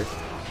guys here.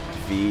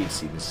 Defeat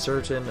seems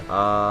certain.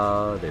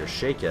 They're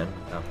shaken.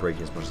 Not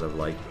breaking as much as I would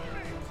like.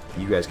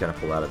 You guys kind of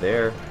pull out of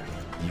there.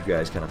 You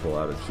guys kind of pull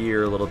out of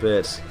here a little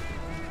bit.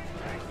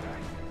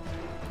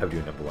 How are we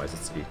doing number-wise?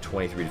 Let's see.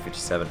 23 to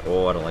 57.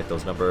 Oh, I don't like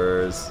those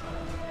numbers.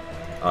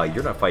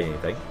 You're not fighting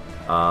anything.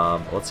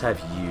 Let's have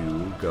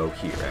you go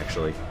here,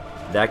 actually.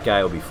 That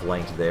guy will be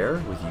flanked there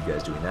with you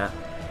guys doing that.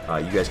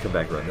 You guys come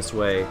back around this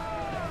way.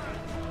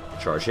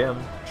 Charge him.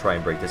 Try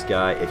and break this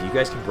guy. If you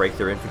guys can break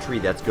their infantry,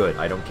 that's good.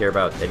 I don't care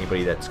about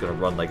anybody that's going to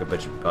run like a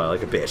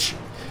bitch.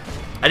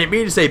 I didn't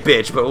mean to say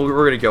bitch, but we're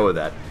going to go with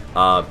that.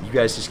 You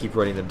guys just keep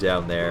running them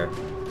down there.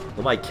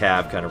 Let my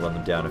cab kind of run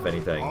them down, if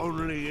anything.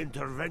 Only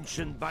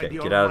intervention by the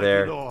get out of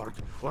there. Lord,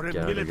 or a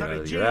Get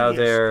military out of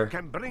there.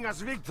 can bring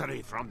us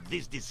victory from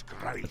this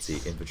disgrace. Let's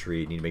see,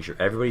 infantry. Need to make sure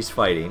everybody's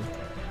fighting.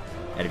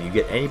 And if you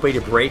get anybody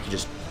to break, you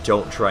just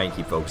don't try and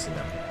keep focusing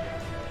them.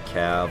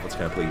 Cav, let's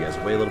kind of pull you guys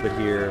away a little bit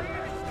here.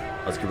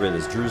 Let's get rid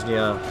of this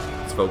Druzhnia.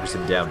 Let's focus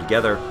them down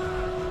together.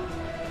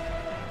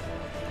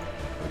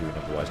 We're doing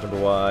number-wise.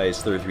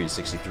 Number-wise, 33 to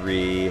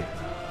 63.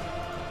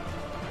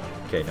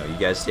 Okay, no, you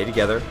guys stay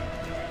together.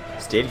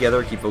 Stay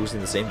together, keep focusing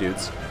on the same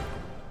dudes.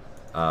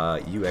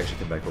 You actually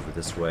come back over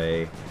this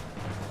way.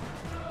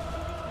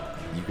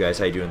 You guys,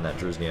 how you doing in that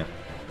Druzhnia?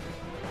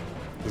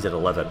 He's at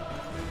 11.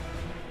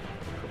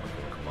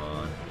 Come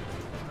on.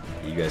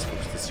 You guys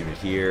focus this unit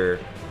here.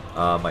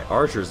 My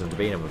archers, I'm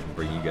debating if we can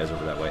bring you guys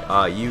over that way.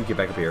 You get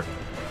back up here.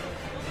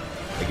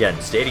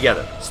 Again, stay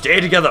together. Stay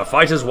together!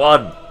 Fight as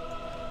one!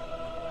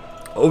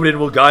 Odin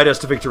will guide us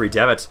to victory,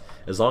 damn it!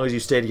 As long as you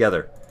stay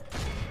together.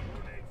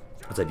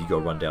 Let's have you go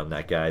run down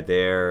that guy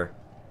there.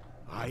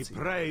 I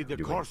pray the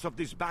course of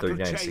this battle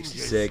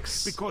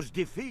changes, because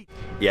defeat...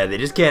 Yeah, they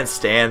just can't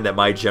stand that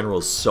my general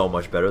is so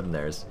much better than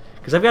theirs.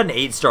 Because I've got an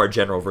 8-star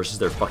general versus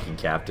their fucking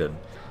captain.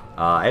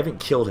 I haven't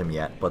killed him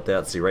yet, but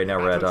let's see, right now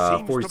we're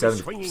at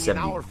 47 to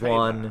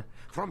 71.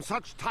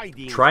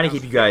 Trying to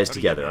keep you guys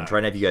together. I'm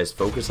trying to have you guys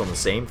focus on the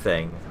same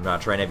thing. I'm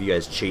not trying to have you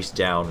guys chase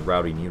down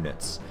routing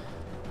units.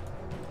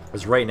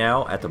 Because right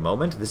now, at the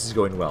moment, this is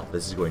going well.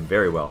 This is going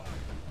very well.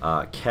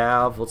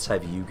 Cav, let's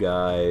have you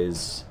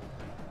guys...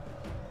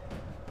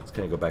 Let's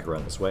kind of go back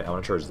around this way. I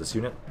want to charge this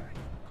unit.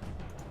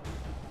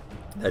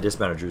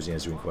 Dismounted Druzhnia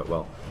is doing quite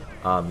well.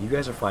 You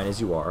guys are fine as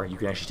you are. You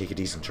can actually take a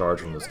decent charge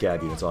from those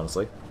scab units,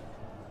 honestly.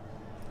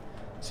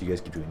 So you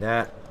guys keep doing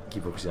that.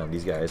 Keep focusing on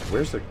these guys.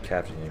 Where's their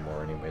captain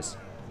anymore, anyways?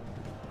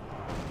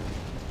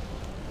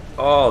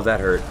 Oh, that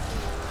hurt.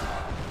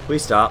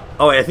 Please stop.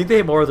 Oh, I think they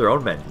have more of their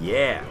own men.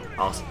 Yeah.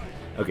 Awesome.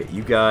 Okay,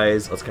 you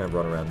guys, let's kind of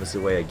run around this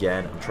way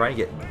again. I'm trying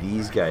to get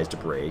these guys to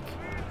break.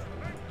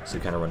 So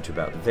kind of run to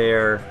about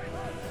there.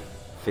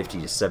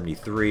 50 to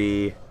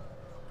 73.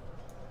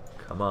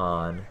 Come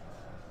on.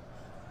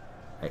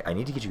 I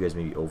need to get you guys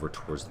maybe over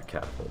towards the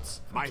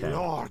catapults. My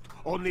lord,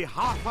 only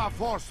half our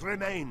force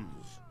remains.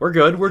 We're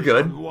good, we're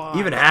good.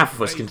 Even half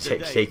of us can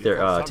take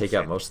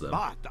out most of them.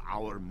 But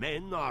our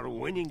men are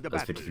winning the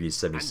That's battle. 53 to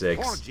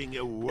 76.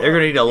 They're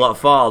gonna need a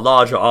far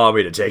larger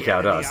army to take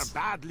out us.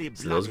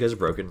 So those guys are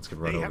broken. It's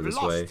gonna run over this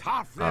way.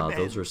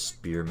 Those are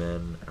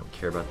spearmen. I don't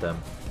care about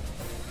them.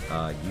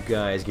 You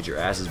guys get your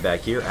asses back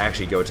here.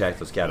 Actually, go attack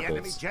those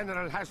catapults.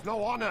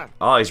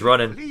 Oh, he's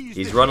running.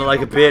 He's running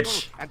like a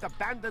bitch.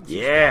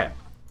 Yeah.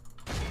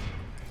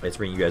 Let's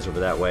bring you guys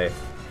over that way.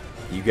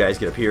 You guys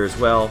get up here as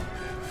well.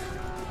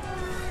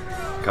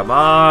 Come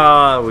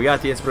on! We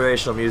got the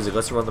inspirational music.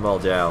 Let's run them all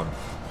down.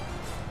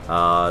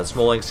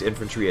 Smoling's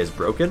infantry is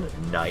broken.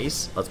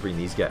 Nice. Let's bring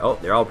these guys. Oh,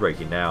 they're all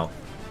breaking now.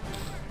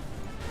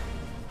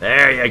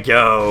 There you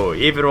go.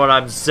 Even when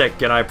I'm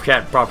sick and I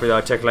can't properly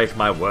articulate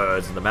my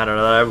words in the manner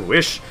that I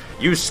wish,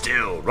 you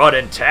still run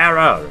in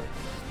terror.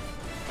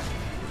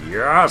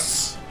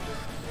 Yes!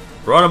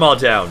 Run them all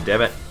down,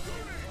 damn it.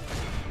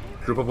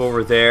 Group up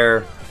over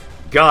there.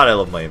 God, I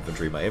love my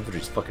infantry. My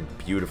infantry's fucking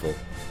beautiful.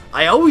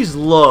 I always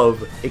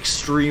love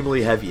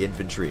extremely heavy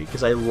infantry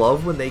because I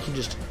love when they can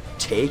just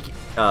take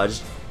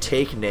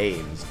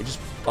names and just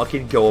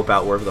fucking go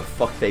about wherever the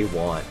fuck they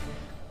want.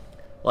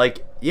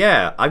 Like,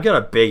 yeah, I've got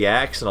a big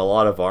axe and a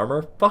lot of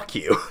armor. Fuck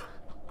you.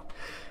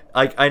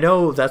 I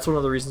know that's one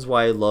of the reasons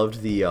why I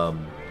loved the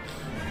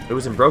it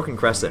was in Broken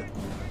Crescent.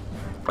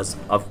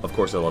 Of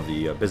course, I love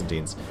the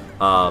Byzantines.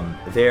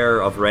 Their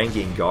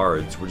Varangian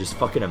guards were just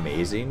fucking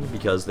amazing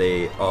because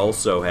they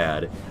also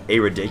had a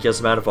ridiculous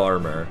amount of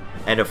armor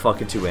and a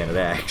fucking two-handed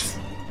axe.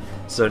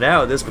 So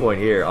now at this point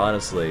here,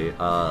 honestly,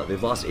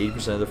 they've lost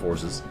 80% of their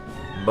forces.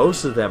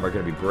 Most of them are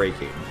going to be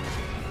breaking.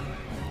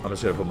 I'm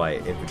just going to put my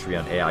infantry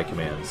on AI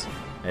commands,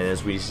 and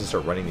as we just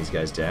start running these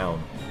guys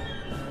down.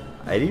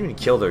 I didn't even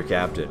kill their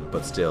captain,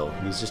 but still,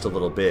 he's just a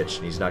little bitch,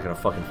 and he's not going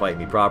to fucking fight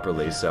me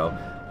properly, so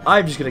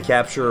I'm just going to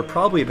capture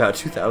probably about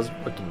 2,000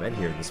 fucking men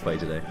here in this fight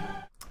today.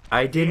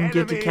 I didn't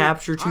get to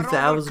capture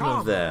 2,000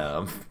 of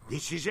them.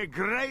 This is a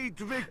great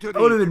victory.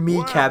 That would have been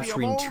me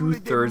capturing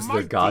 2/3 of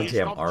their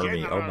goddamn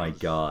army. Oh my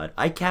god.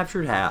 I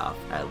captured half,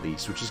 at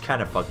least, which is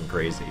kind of fucking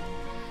crazy.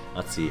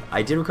 Let's see.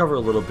 I did recover a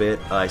little bit.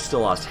 I still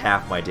lost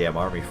half my damn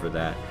army for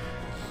that,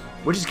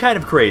 which is kind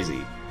of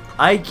crazy.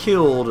 I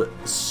killed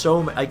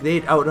so many. Like,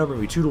 they outnumbered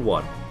me 2 to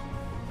 1.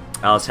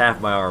 I lost half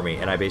my army,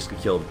 and I basically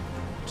killed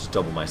just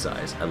double my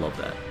size. I love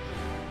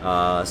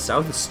that.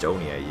 South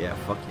Estonia, yeah,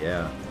 fuck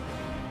yeah.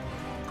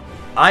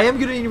 I am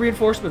gonna need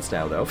reinforcements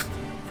now, though,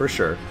 for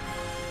sure.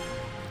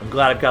 I'm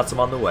glad I've got some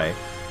on the way,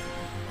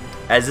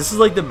 as this is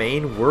like the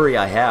main worry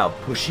I have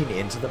pushing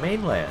into the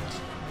mainland,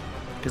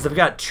 because I've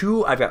got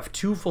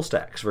two full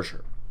stacks for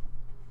sure,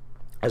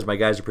 as my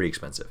guys are pretty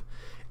expensive,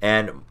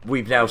 and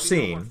we've now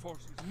seen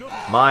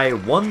my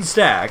one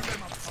stack.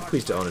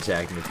 Please don't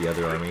attack me with the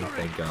other army,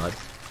 thank God.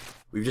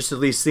 We've just at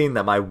least seen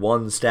that my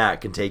one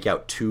stack can take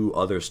out 2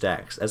 other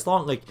stacks, as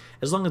long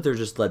as they're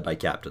just led by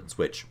captains,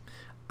 which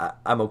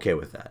I'm okay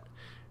with that.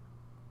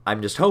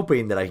 I'm just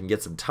hoping that I can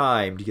get some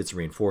time to get some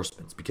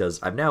reinforcements,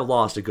 because I've now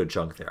lost a good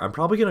chunk there. I'm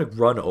probably going to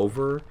run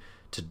over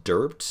to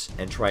Derpt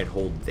and try and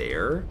hold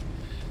there.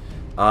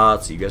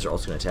 Let's see, you guys are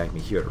also going to attack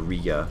me here at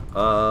Riga.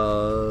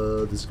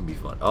 This is going to be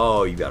fun.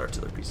 Oh, you got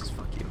artillery pieces,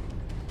 fuck you.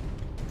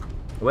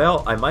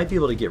 Well, I might be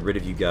able to get rid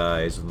of you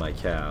guys with my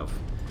cav.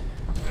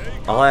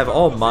 I'll have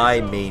all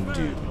my main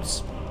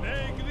dudes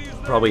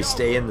probably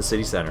stay in the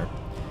city center.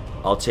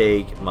 I'll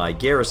take my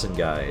garrison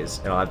guys,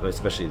 and I'll have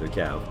especially their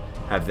cav,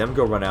 have them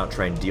go run out,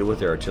 try and deal with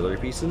their artillery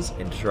pieces,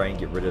 and try and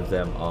get rid of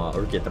them,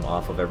 or get them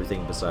off of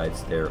everything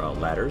besides their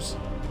ladders.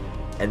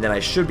 And then I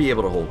should be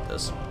able to hold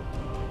this.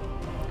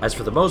 As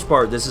for the most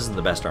part, this isn't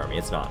the best army.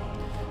 It's not.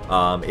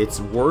 It's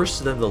worse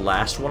than the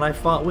last one I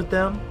fought with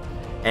them,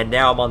 and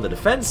now I'm on the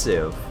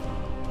defensive.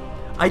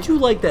 I do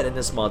like that in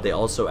this mod they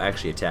also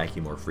actually attack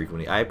you more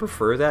frequently. I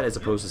prefer that as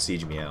opposed to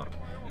siege me out.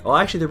 Well,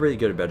 actually, they're really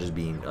good about just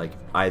being like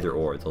either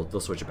or. They'll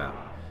switch about.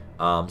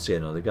 So yeah,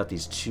 no, they've got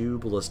these 2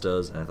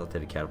 ballistas, and I thought they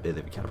had a catapult. They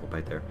have a catapult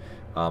right there.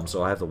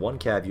 So I have the 1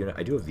 cav unit.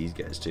 I do have these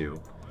guys too,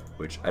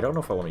 which I don't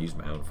know if I want to use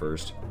my own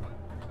first.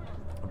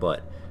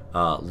 But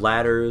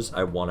ladders,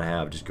 I want to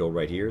have just go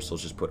right here. So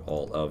let's just put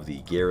all of the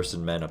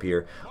garrison men up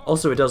here.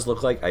 Also, it does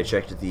look like I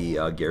checked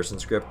the garrison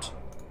script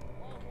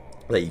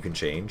that you can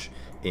change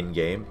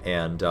in-game,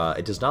 and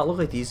it does not look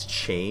like these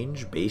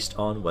change based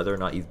on whether or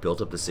not you've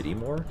built up the city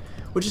more,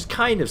 which is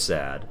kind of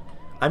sad.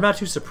 I'm not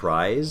too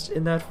surprised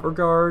in that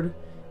regard,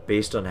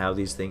 based on how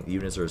these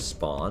units are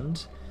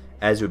spawned,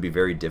 as it would be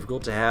very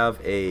difficult to have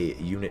a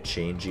unit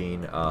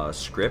changing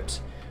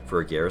script for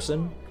a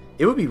garrison.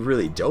 It would be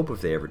really dope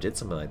if they ever did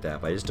something like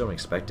that, but I just don't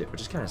expect it,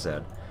 which is kind of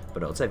sad.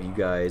 But no, let's have you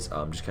guys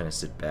just kind of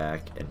sit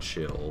back and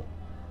chill.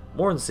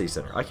 More in the city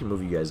center. I can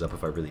move you guys up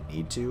if I really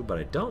need to, but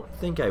I don't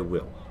think I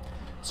will.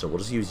 So we'll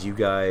just use you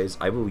guys.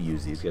 I will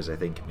use these guys, I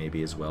think,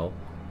 maybe as well.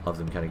 I'll have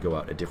them kind of go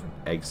out a different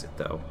exit,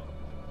 though.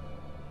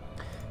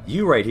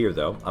 You right here,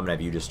 though, I'm going to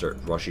have you just start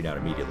rushing out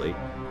immediately.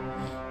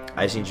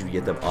 I just need you to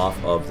get them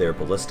off of their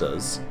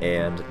ballistas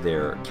and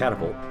their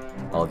catapult.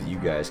 I'll have you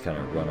guys kind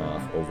of run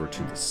off over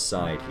to the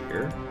side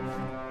here.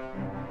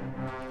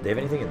 They have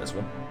anything in this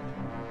one?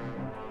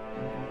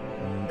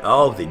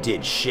 Oh, they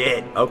did.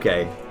 Shit.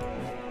 Okay.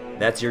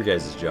 That's your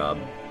guys' job.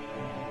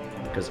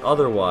 Because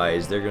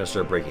otherwise, they're going to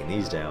start breaking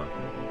these down.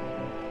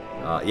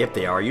 Yep,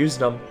 they are using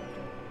them.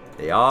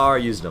 They are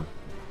using them.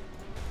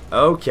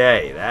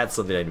 Okay, that's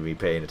something I need to be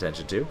paying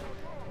attention to.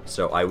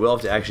 So I will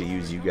have to actually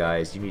use you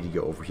guys. You need to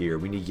go over here.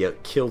 We need to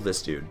kill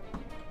this dude.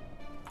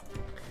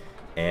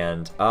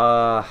 And,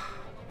 I'm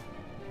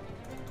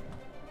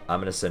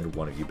going to send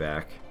one of you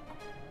back.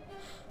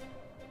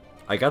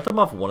 I got them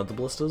off one of the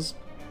ballistas.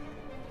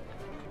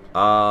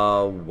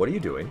 What are you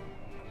doing?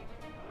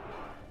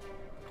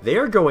 They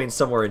are going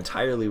somewhere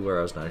entirely where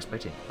I was not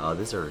expecting.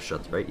 These are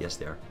shuts, right? Yes,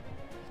 they are.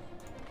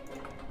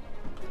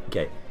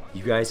 Okay,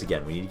 you guys,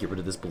 again, we need to get rid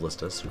of this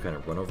ballista, so we kind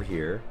of run over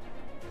here.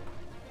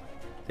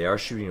 They are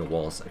shooting a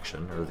wall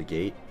section, or the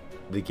gate.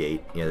 The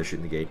gate. Yeah, they're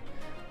shooting the gate.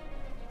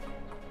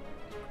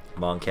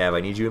 Come on, Cav,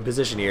 I need you in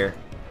position here.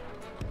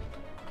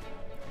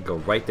 Go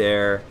right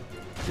there.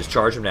 Just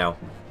charge them now.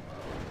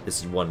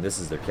 This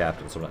is their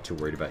captain, so I'm not too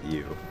worried about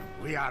you.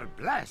 We are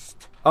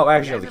blessed. Oh,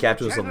 actually, no, the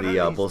captain was on the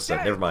ballista.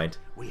 Never mind.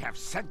 We have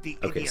sent the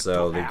okay,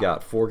 so they've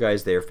got 4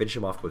 guys there. Finish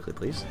them off quickly,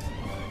 please.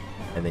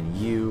 And then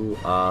you,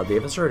 they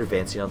haven't started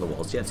advancing on the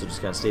walls yet, so just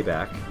kind of stay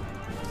back.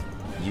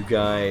 You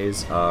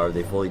guys, are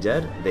they fully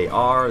dead? They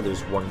are.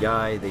 There's one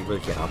guy. They really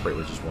can't operate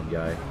with just one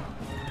guy.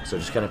 So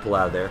just kind of pull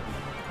out of there.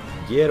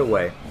 Get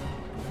away.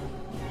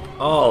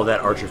 Oh, that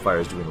archer fire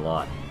is doing a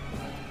lot.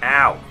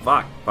 Ow!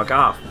 Fuck! Fuck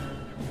off!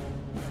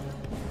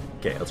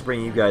 Okay, let's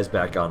bring you guys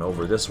back on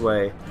over this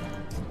way.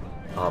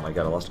 Oh my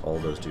god, I lost all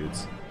those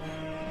dudes.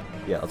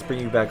 Yeah, let's bring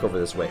you back over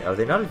this way. Are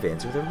they not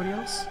advancing with everybody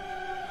else?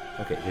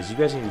 Okay, because you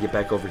guys need to get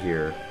back over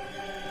here.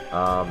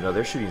 No,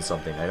 they're shooting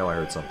something. I know I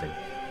heard something.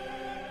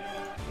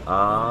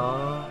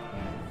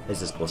 Is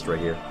this ballista right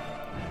here?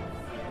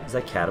 Is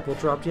that catapult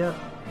dropped yet?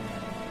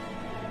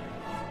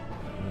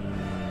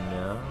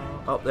 No.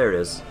 Oh, there it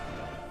is.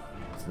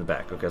 It's in the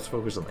back. Okay, let's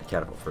focus on the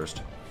catapult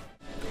first.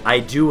 I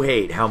do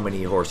hate how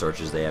many horse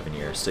archers they have in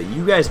here. So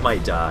you guys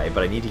might die,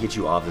 but I need to get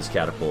you off this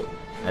catapult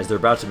as they're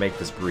about to make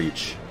this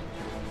breach.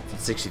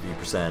 It's at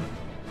 63%.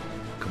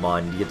 Come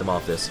on, you get them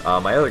off this.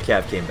 My other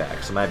cav came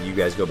back, so I'm gonna have you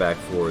guys go back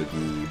for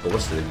the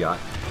ballista they've got.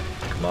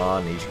 Come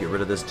on, need to get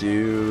rid of this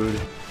dude.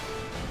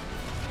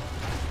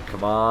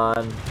 Come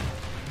on.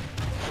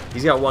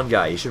 He's got one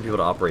guy. He should be able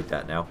to operate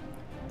that now.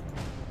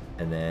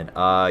 And then,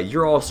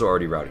 you're also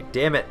already routing.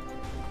 Damn it.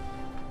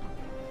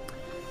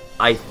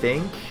 I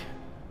think...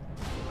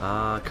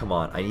 come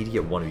on. I need to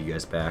get one of you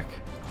guys back.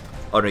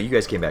 Oh, no, you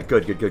guys came back.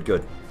 Good, good, good,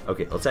 good.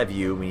 Okay, let's have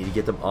you. We need to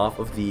get them off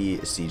of the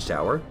siege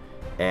tower.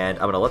 And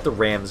I'm going to let the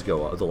rams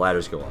go up, the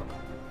ladders go up.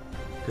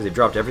 Because they've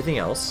dropped everything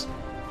else.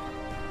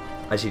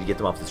 I just need to get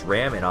them off this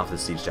ram and off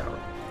this siege tower.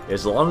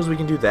 As long as we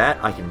can do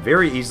that, I can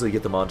very easily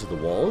get them onto the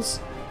walls.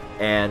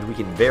 And we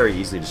can very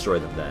easily destroy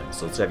them then.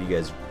 So let's have you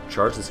guys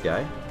charge this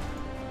guy.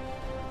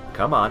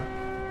 Come on.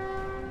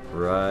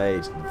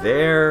 Right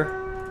there.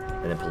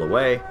 And then pull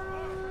away.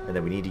 And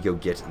then we need to go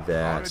get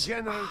that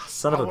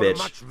son of a bitch.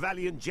 Our much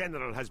valiant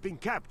general has been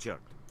captured.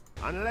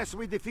 Unless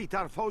we defeat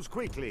our foes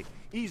quickly,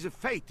 his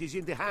fate is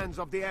in the hands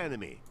of the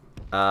enemy.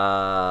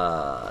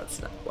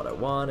 That's not what I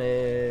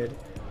wanted.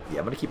 Yeah,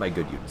 I'm gonna keep my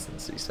good units in the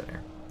city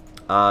center.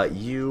 I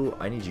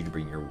need you to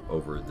bring your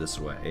over this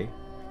way.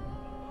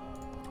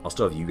 I'll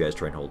still have you guys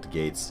try and hold the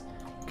gates.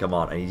 Come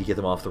on, I need to get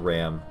them off the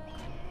ram.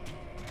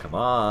 Come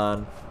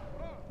on.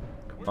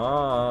 Come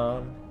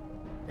on.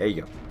 There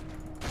you go.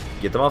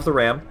 Get them off the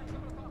ram.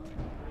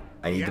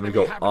 I need them to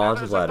go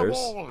onto the ladders.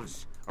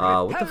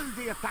 What the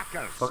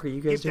fuck are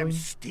you guys doing?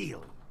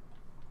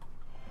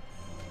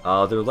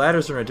 Their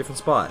ladders are in a different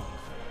spot.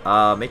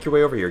 Make your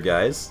way over here,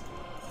 guys.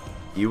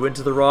 You went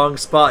to the wrong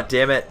spot,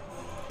 damn it.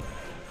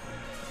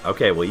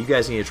 Okay, well, you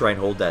guys need to try and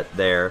hold that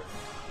there.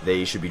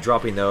 They should be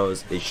dropping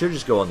those. They should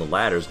just go on the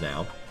ladders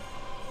now.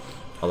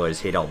 Although I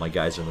just hate all my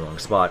guys are in the wrong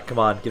spot. Come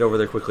on, get over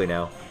there quickly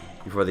now.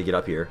 Before they get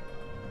up here.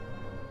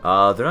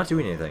 They're not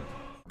doing anything.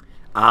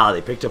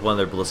 They picked up one of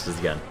their ballistas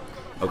again.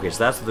 Okay,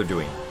 so that's what they're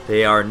doing.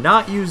 They are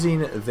not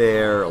using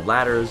their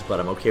ladders, but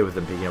I'm okay with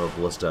them picking up a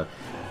ballista,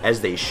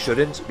 as they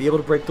shouldn't be able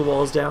to break the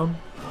walls down.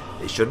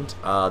 They shouldn't.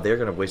 They're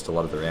going to waste a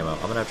lot of their ammo.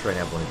 I'm going to try and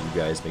have one of you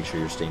guys make sure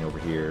you're staying over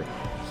here.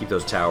 Keep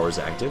those towers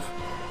active.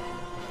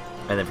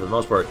 And then for the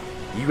most part,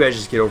 you guys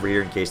just get over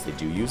here in case they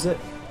do use it.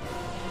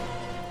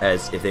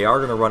 As if they are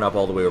going to run up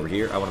all the way over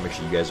here, I want to make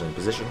sure you guys are in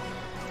position.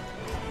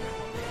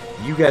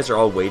 You guys are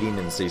all waiting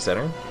in the city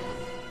center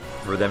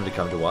for them to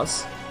come to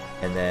us.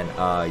 And then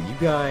you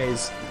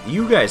guys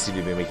seem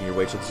to be making your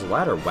way to this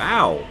ladder.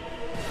 Wow!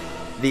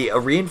 The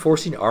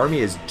reinforcing army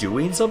is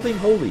doing something?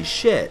 Holy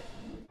shit!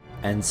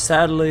 And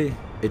sadly,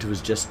 it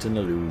was just an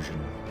illusion.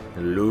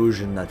 An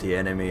illusion that the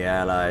enemy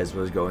allies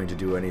was going to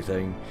do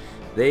anything.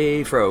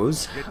 They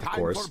froze, of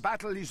course,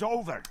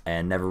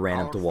 and never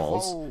ran up the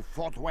walls.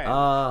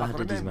 I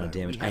did a decent amount of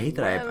damage. I hate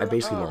that I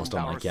basically lost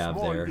all my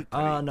cav there.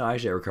 No,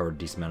 actually I recovered a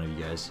decent amount of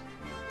you guys.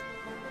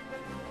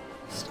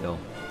 Still.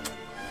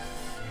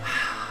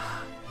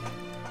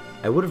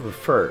 I would have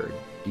preferred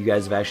you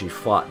guys have actually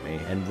fought me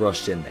and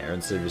rushed in there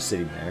instead of just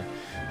sitting there.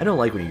 I don't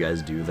like when you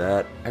guys do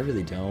that. I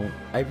really don't.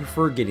 I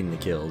prefer getting the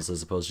kills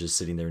as opposed to just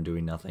sitting there and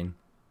doing nothing.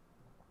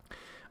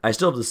 I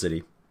still have the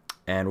city,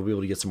 and we'll be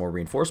able to get some more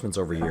reinforcements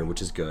over here,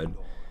 which is good.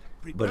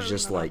 But it's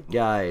just like,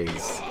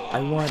 guys,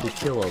 I wanted to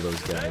kill all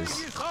those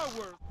guys.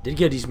 Did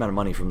get a decent amount of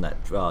money from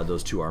that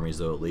those two armies,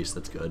 though, at least.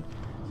 That's good.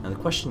 Now the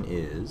question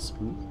is...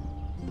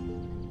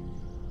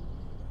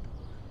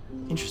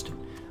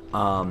 Interesting.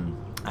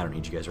 I don't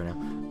need you guys right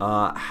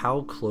now.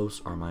 How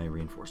close are my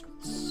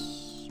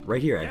reinforcements?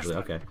 Right here, actually.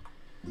 Okay.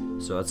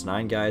 So that's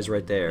 9 guys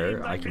right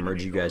there. I can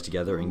merge you guys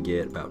together and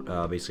get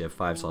about, basically have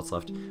 5 slots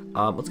left.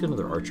 Let's get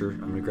another archer.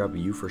 I'm going to grab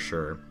you for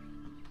sure.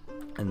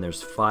 And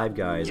there's 5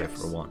 guys I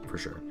want for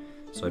sure.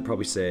 So I'd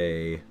probably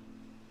say,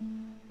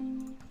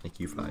 like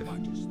you 5.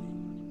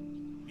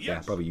 Yeah,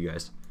 probably you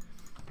guys.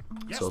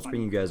 So let's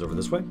bring you guys over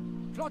this way.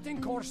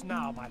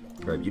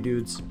 Grab you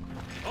dudes.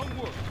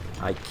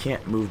 I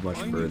can't move much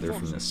further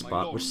from this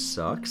spot, which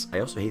sucks. I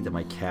also hate that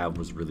my cav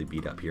was really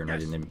beat up here and I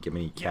didn't get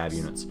many cav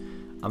units.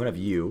 I'm gonna have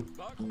you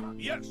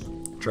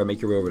try to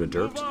make your way over to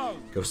Dirt.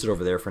 Go sit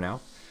over there for now.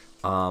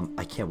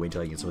 I can't wait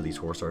till I get some of these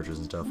horse archers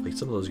and stuff. Like,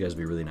 some of those guys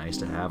would be really nice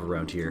to have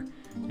around here.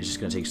 It's just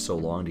gonna take so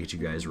long to get you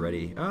guys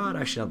ready.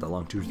 Actually not that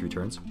long, 2 to 3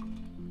 turns.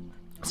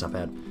 It's not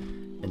bad.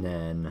 And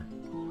then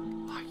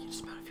I can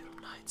just mount a few of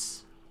them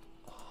knights.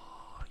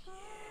 Oh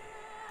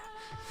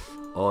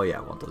Oh yeah,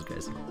 I want those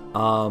guys.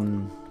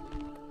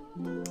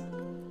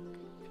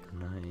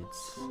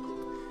 Knights.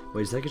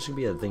 Wait, is that just gonna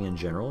be a thing in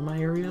general in my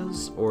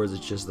areas, or is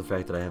it just the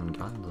fact that I haven't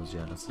gotten those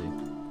yet? Let's see.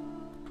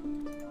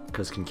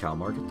 Because can Cal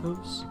market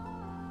those?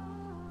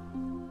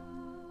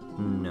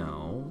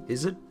 No.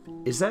 Is it?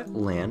 Is that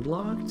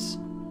landlocked?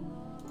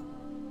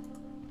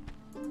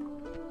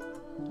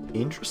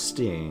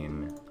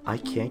 Interesting. I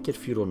can't get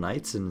feudal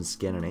knights in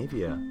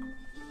Scandinavia.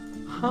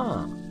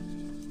 Huh.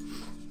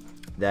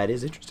 That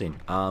is interesting.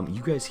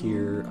 You guys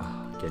here...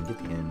 again, get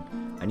the inn.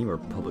 I need more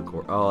public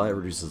court. Oh, that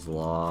reduces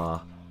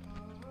law.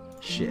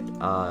 Shit.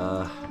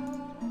 I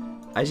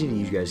just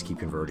need you guys to keep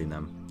converting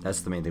them.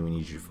 That's the main thing we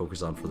need you to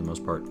focus on for the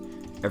most part.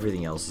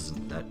 Everything else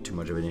isn't that too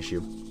much of an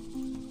issue.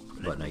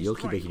 But now you'll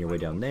keep making your way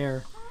down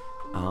there.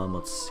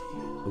 Let's see.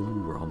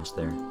 Ooh, we're almost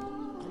there.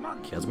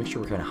 Okay, let's make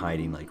sure we're kind of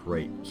hiding, like,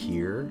 right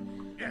here.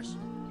 Yes,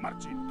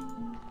 marching.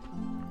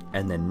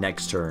 And then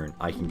next turn,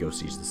 I can go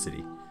siege the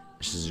city.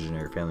 This is a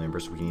generic family member,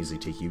 so we can easily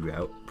take you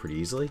out pretty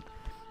easily.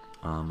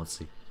 Let's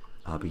see.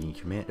 Beginning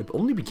command.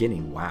 Only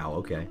beginning. Wow,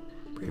 okay.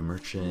 Brave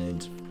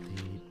merchant.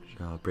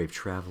 Brave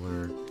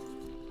traveler.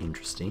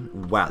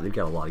 Interesting. Wow, they've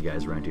got a lot of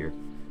guys around here.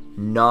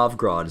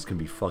 Novgorod is going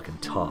to be fucking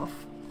tough.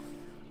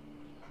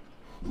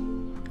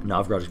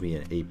 Novgorod is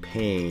going to be a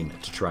pain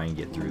to try and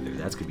get through there.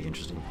 That's going to be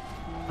interesting.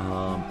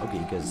 Okay,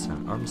 you guys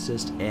have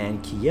armistice,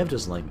 and Kiev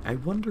doesn't like me. I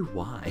wonder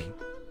why.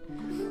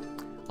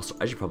 Also,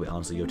 I should probably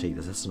honestly go take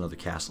this. That's another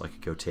castle I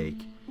could go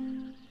take.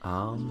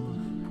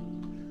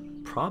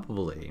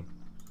 Probably.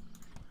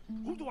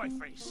 Who do I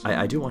face?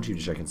 I do want you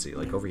to check and see,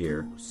 like over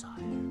here.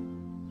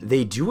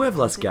 They do have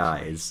less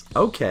guys.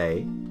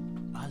 Okay.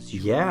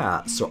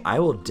 Yeah, so I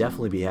will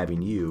definitely be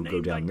having you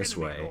go down this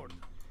way,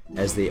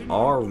 as they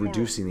are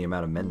reducing the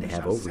amount of men they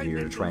have over here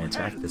to try and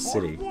attack this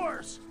city.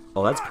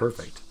 Oh, that's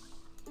perfect.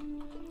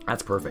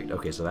 That's perfect.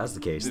 Okay, so that's the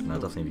case. Then I'll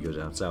definitely go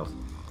down south.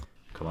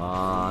 Come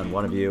on,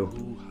 one of you.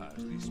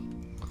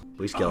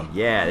 Please kill him.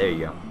 Yeah, there you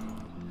go.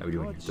 How are we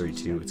doing?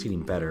 32. It's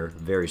getting better.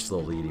 Very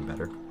slowly getting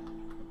better.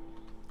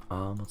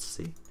 Let's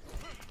see. Do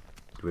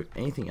we have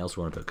anything else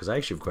we want to build? Because I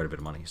actually have quite a bit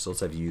of money. So let's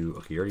have you.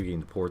 Okay, you're already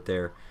getting the port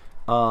there.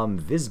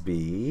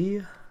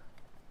 Visby.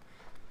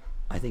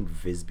 I think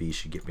Visby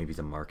should get maybe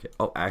the market.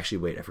 Oh, actually,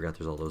 wait. I forgot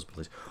there's all those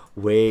buildings.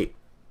 Wait.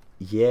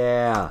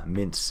 Yeah.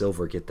 Mint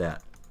silver. Get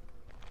that.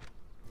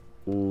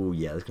 Ooh,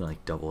 yeah. That's going to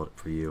like double it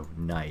for you.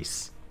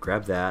 Nice.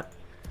 Grab that.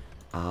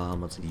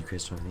 Let's see. You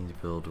guys don't have anything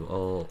to build.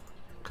 Oh,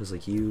 because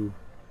like you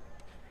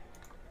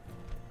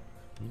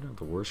know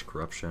the worst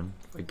corruption.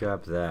 If I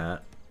grab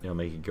that, it'll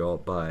make it go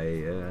up by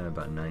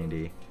about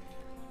 90.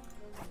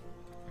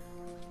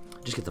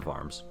 Just get the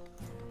farms.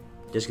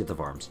 Just get the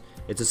farms.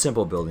 It's a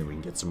simple building we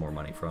can get some more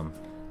money from.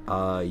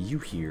 You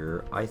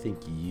here, I think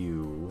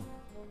you...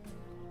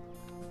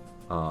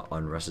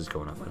 unrest is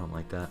going up. I don't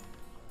like that.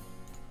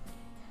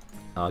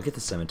 Get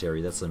the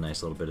cemetery. That's a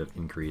nice little bit of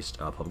increased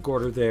public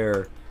order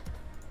there.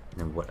 And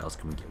then what else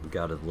can we get? We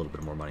got a little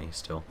bit more money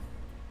still.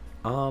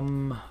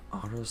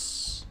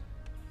 Aros.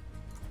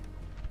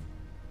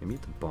 Maybe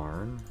the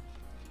barn.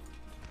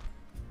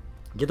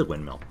 Get the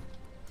windmill.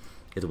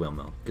 Get the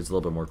windmill. Gets a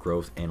little bit more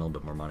growth and a little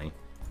bit more money.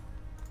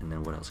 And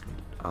then what else can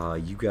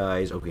we do? You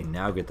guys, okay,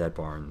 now get that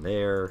barn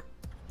there.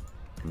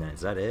 And then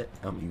is that it?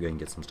 Oh, you guys can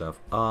get some stuff.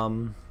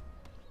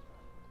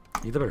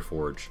 Get the better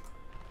forge.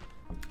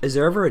 Is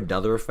there ever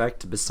another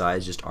effect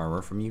besides just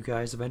armor from you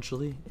guys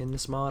eventually in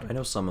this mod? I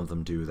know some of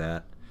them do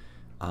that.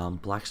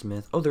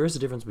 Blacksmith. Oh, there is a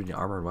difference between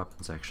armor and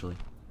weapons actually.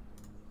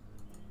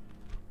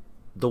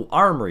 The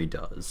armory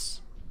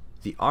does.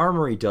 The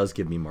armory does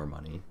give me more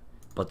money,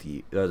 but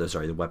the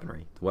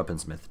weaponry, the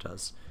weaponsmith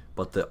does,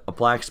 but the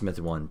blacksmith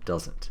one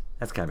doesn't.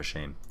 That's kind of a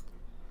shame.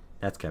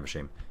 That's kind of a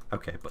shame.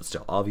 Okay, but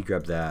still, all of you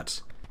grab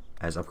that,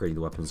 as upgrading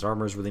the weapons and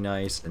armor is really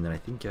nice. And then I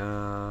think,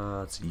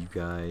 let's see, you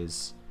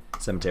guys,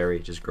 cemetery,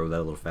 just grow that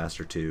a little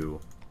faster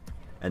too,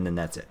 and then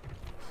that's it.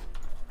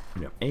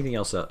 You know, anything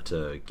else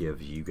to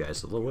give you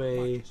guys a little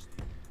way,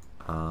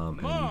 and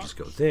then you just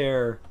go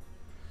there.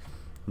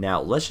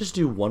 Now, let's just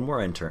do one more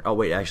end turn. Oh,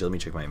 wait, actually, let me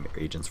check my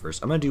agents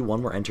first. I'm going to do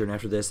one more end turn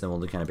after this, then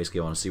we'll kind of basically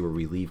want to see where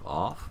we leave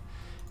off.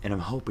 And I'm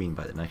hoping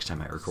by the next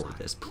time I record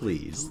this,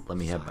 please, let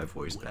me have my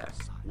voice back.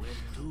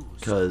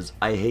 Because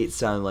I hate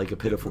sounding like a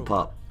pitiful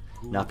pup,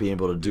 not being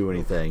able to do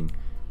anything.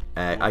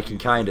 I can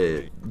kind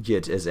of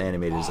get as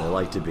animated as I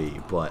like to be,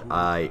 but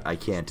I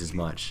can't as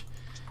much.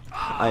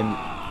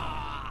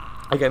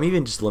 I'm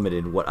even just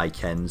limited in what I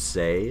can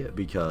say,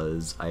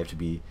 because I have to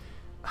be...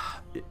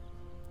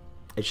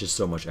 It's just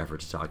so much effort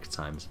to talk at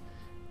times.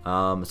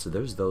 So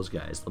there's those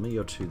guys. Let me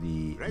go to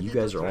the... You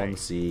guys are all on the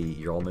sea.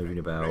 You're all moving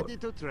about. Ready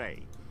to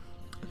trade.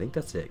 I think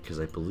that's it, because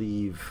I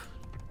believe...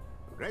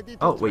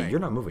 Oh, wait, you're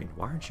not moving.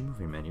 Why aren't you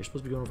moving, man? You're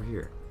supposed to be going over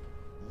here.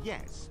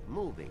 Yes,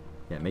 moving.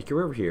 Yeah, make your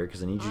way over here,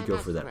 because I need you to go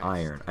for that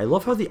iron. I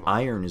love how the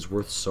iron is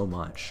worth so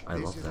much. I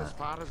love that. This is as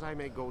far as I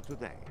may go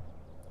today.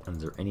 And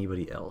is there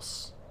anybody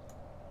else?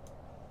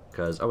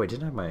 Because... Oh, wait,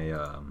 didn't I have my...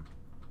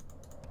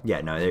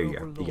 Yeah, no, there you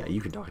go. Yeah,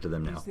 you can talk to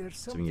them now.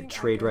 So we can get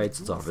trade rights.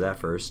 Let's offer that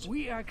first.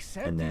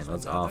 And then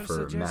let's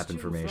offer map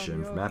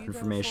information. For map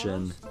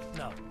information.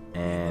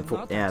 And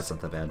yeah, that's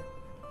not that bad.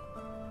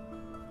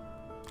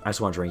 I just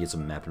want to try and get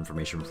some map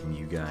information from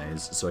you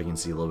guys so I can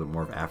see a little bit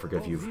more of Africa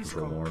if you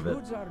control more of it.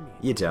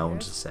 You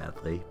don't,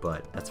 sadly,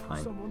 but that's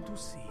fine.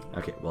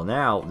 Okay, well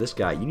now, this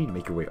guy, you need to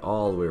make your way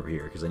all the way over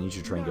here because I need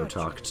you to try and go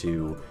talk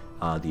to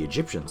the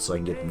Egyptians so I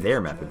can get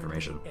their map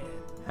information.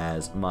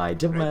 As my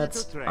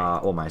diplomats,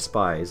 well, my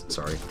spies,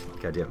 sorry,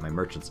 goddamn, my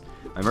merchants.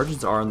 My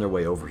merchants are on their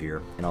way over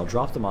here, and I'll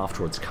drop them off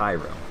towards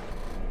Cairo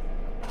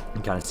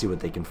and kind of see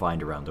what they can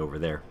find around over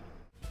there.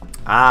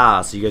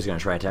 Ah, so you guys are going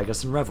to try and attack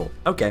us in Revel.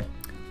 Okay.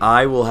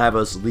 I will have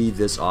us leave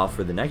this off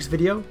for the next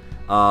video.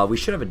 We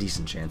should have a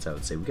decent chance, I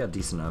would say. We got a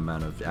decent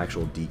amount of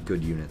actual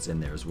good units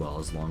in there as well,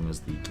 as long as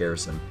the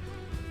garrison.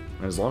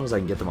 And as long as I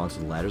can get them onto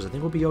the ladders, I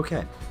think we'll be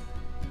okay.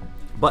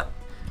 But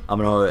I'm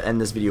going to end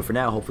this video for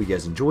now. Hopefully you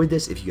guys enjoyed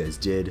this. If you guys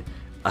did,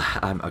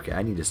 okay,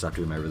 I need to stop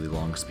doing my really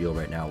long spiel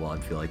right now while I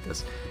feel like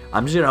this.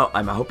 I'm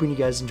hoping you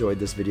guys enjoyed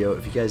this video.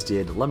 If you guys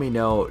did, let me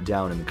know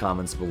down in the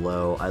comments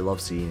below. I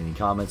love seeing any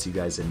comments you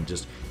guys and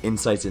just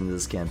insights into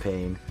this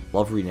campaign.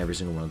 Love reading every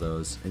single one of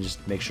those. And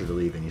just make sure to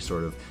leave any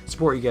sort of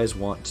support you guys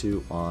want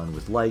to on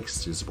with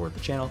likes to support the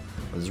channel.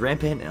 This is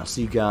Rampaned, and I'll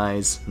see you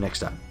guys next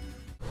time.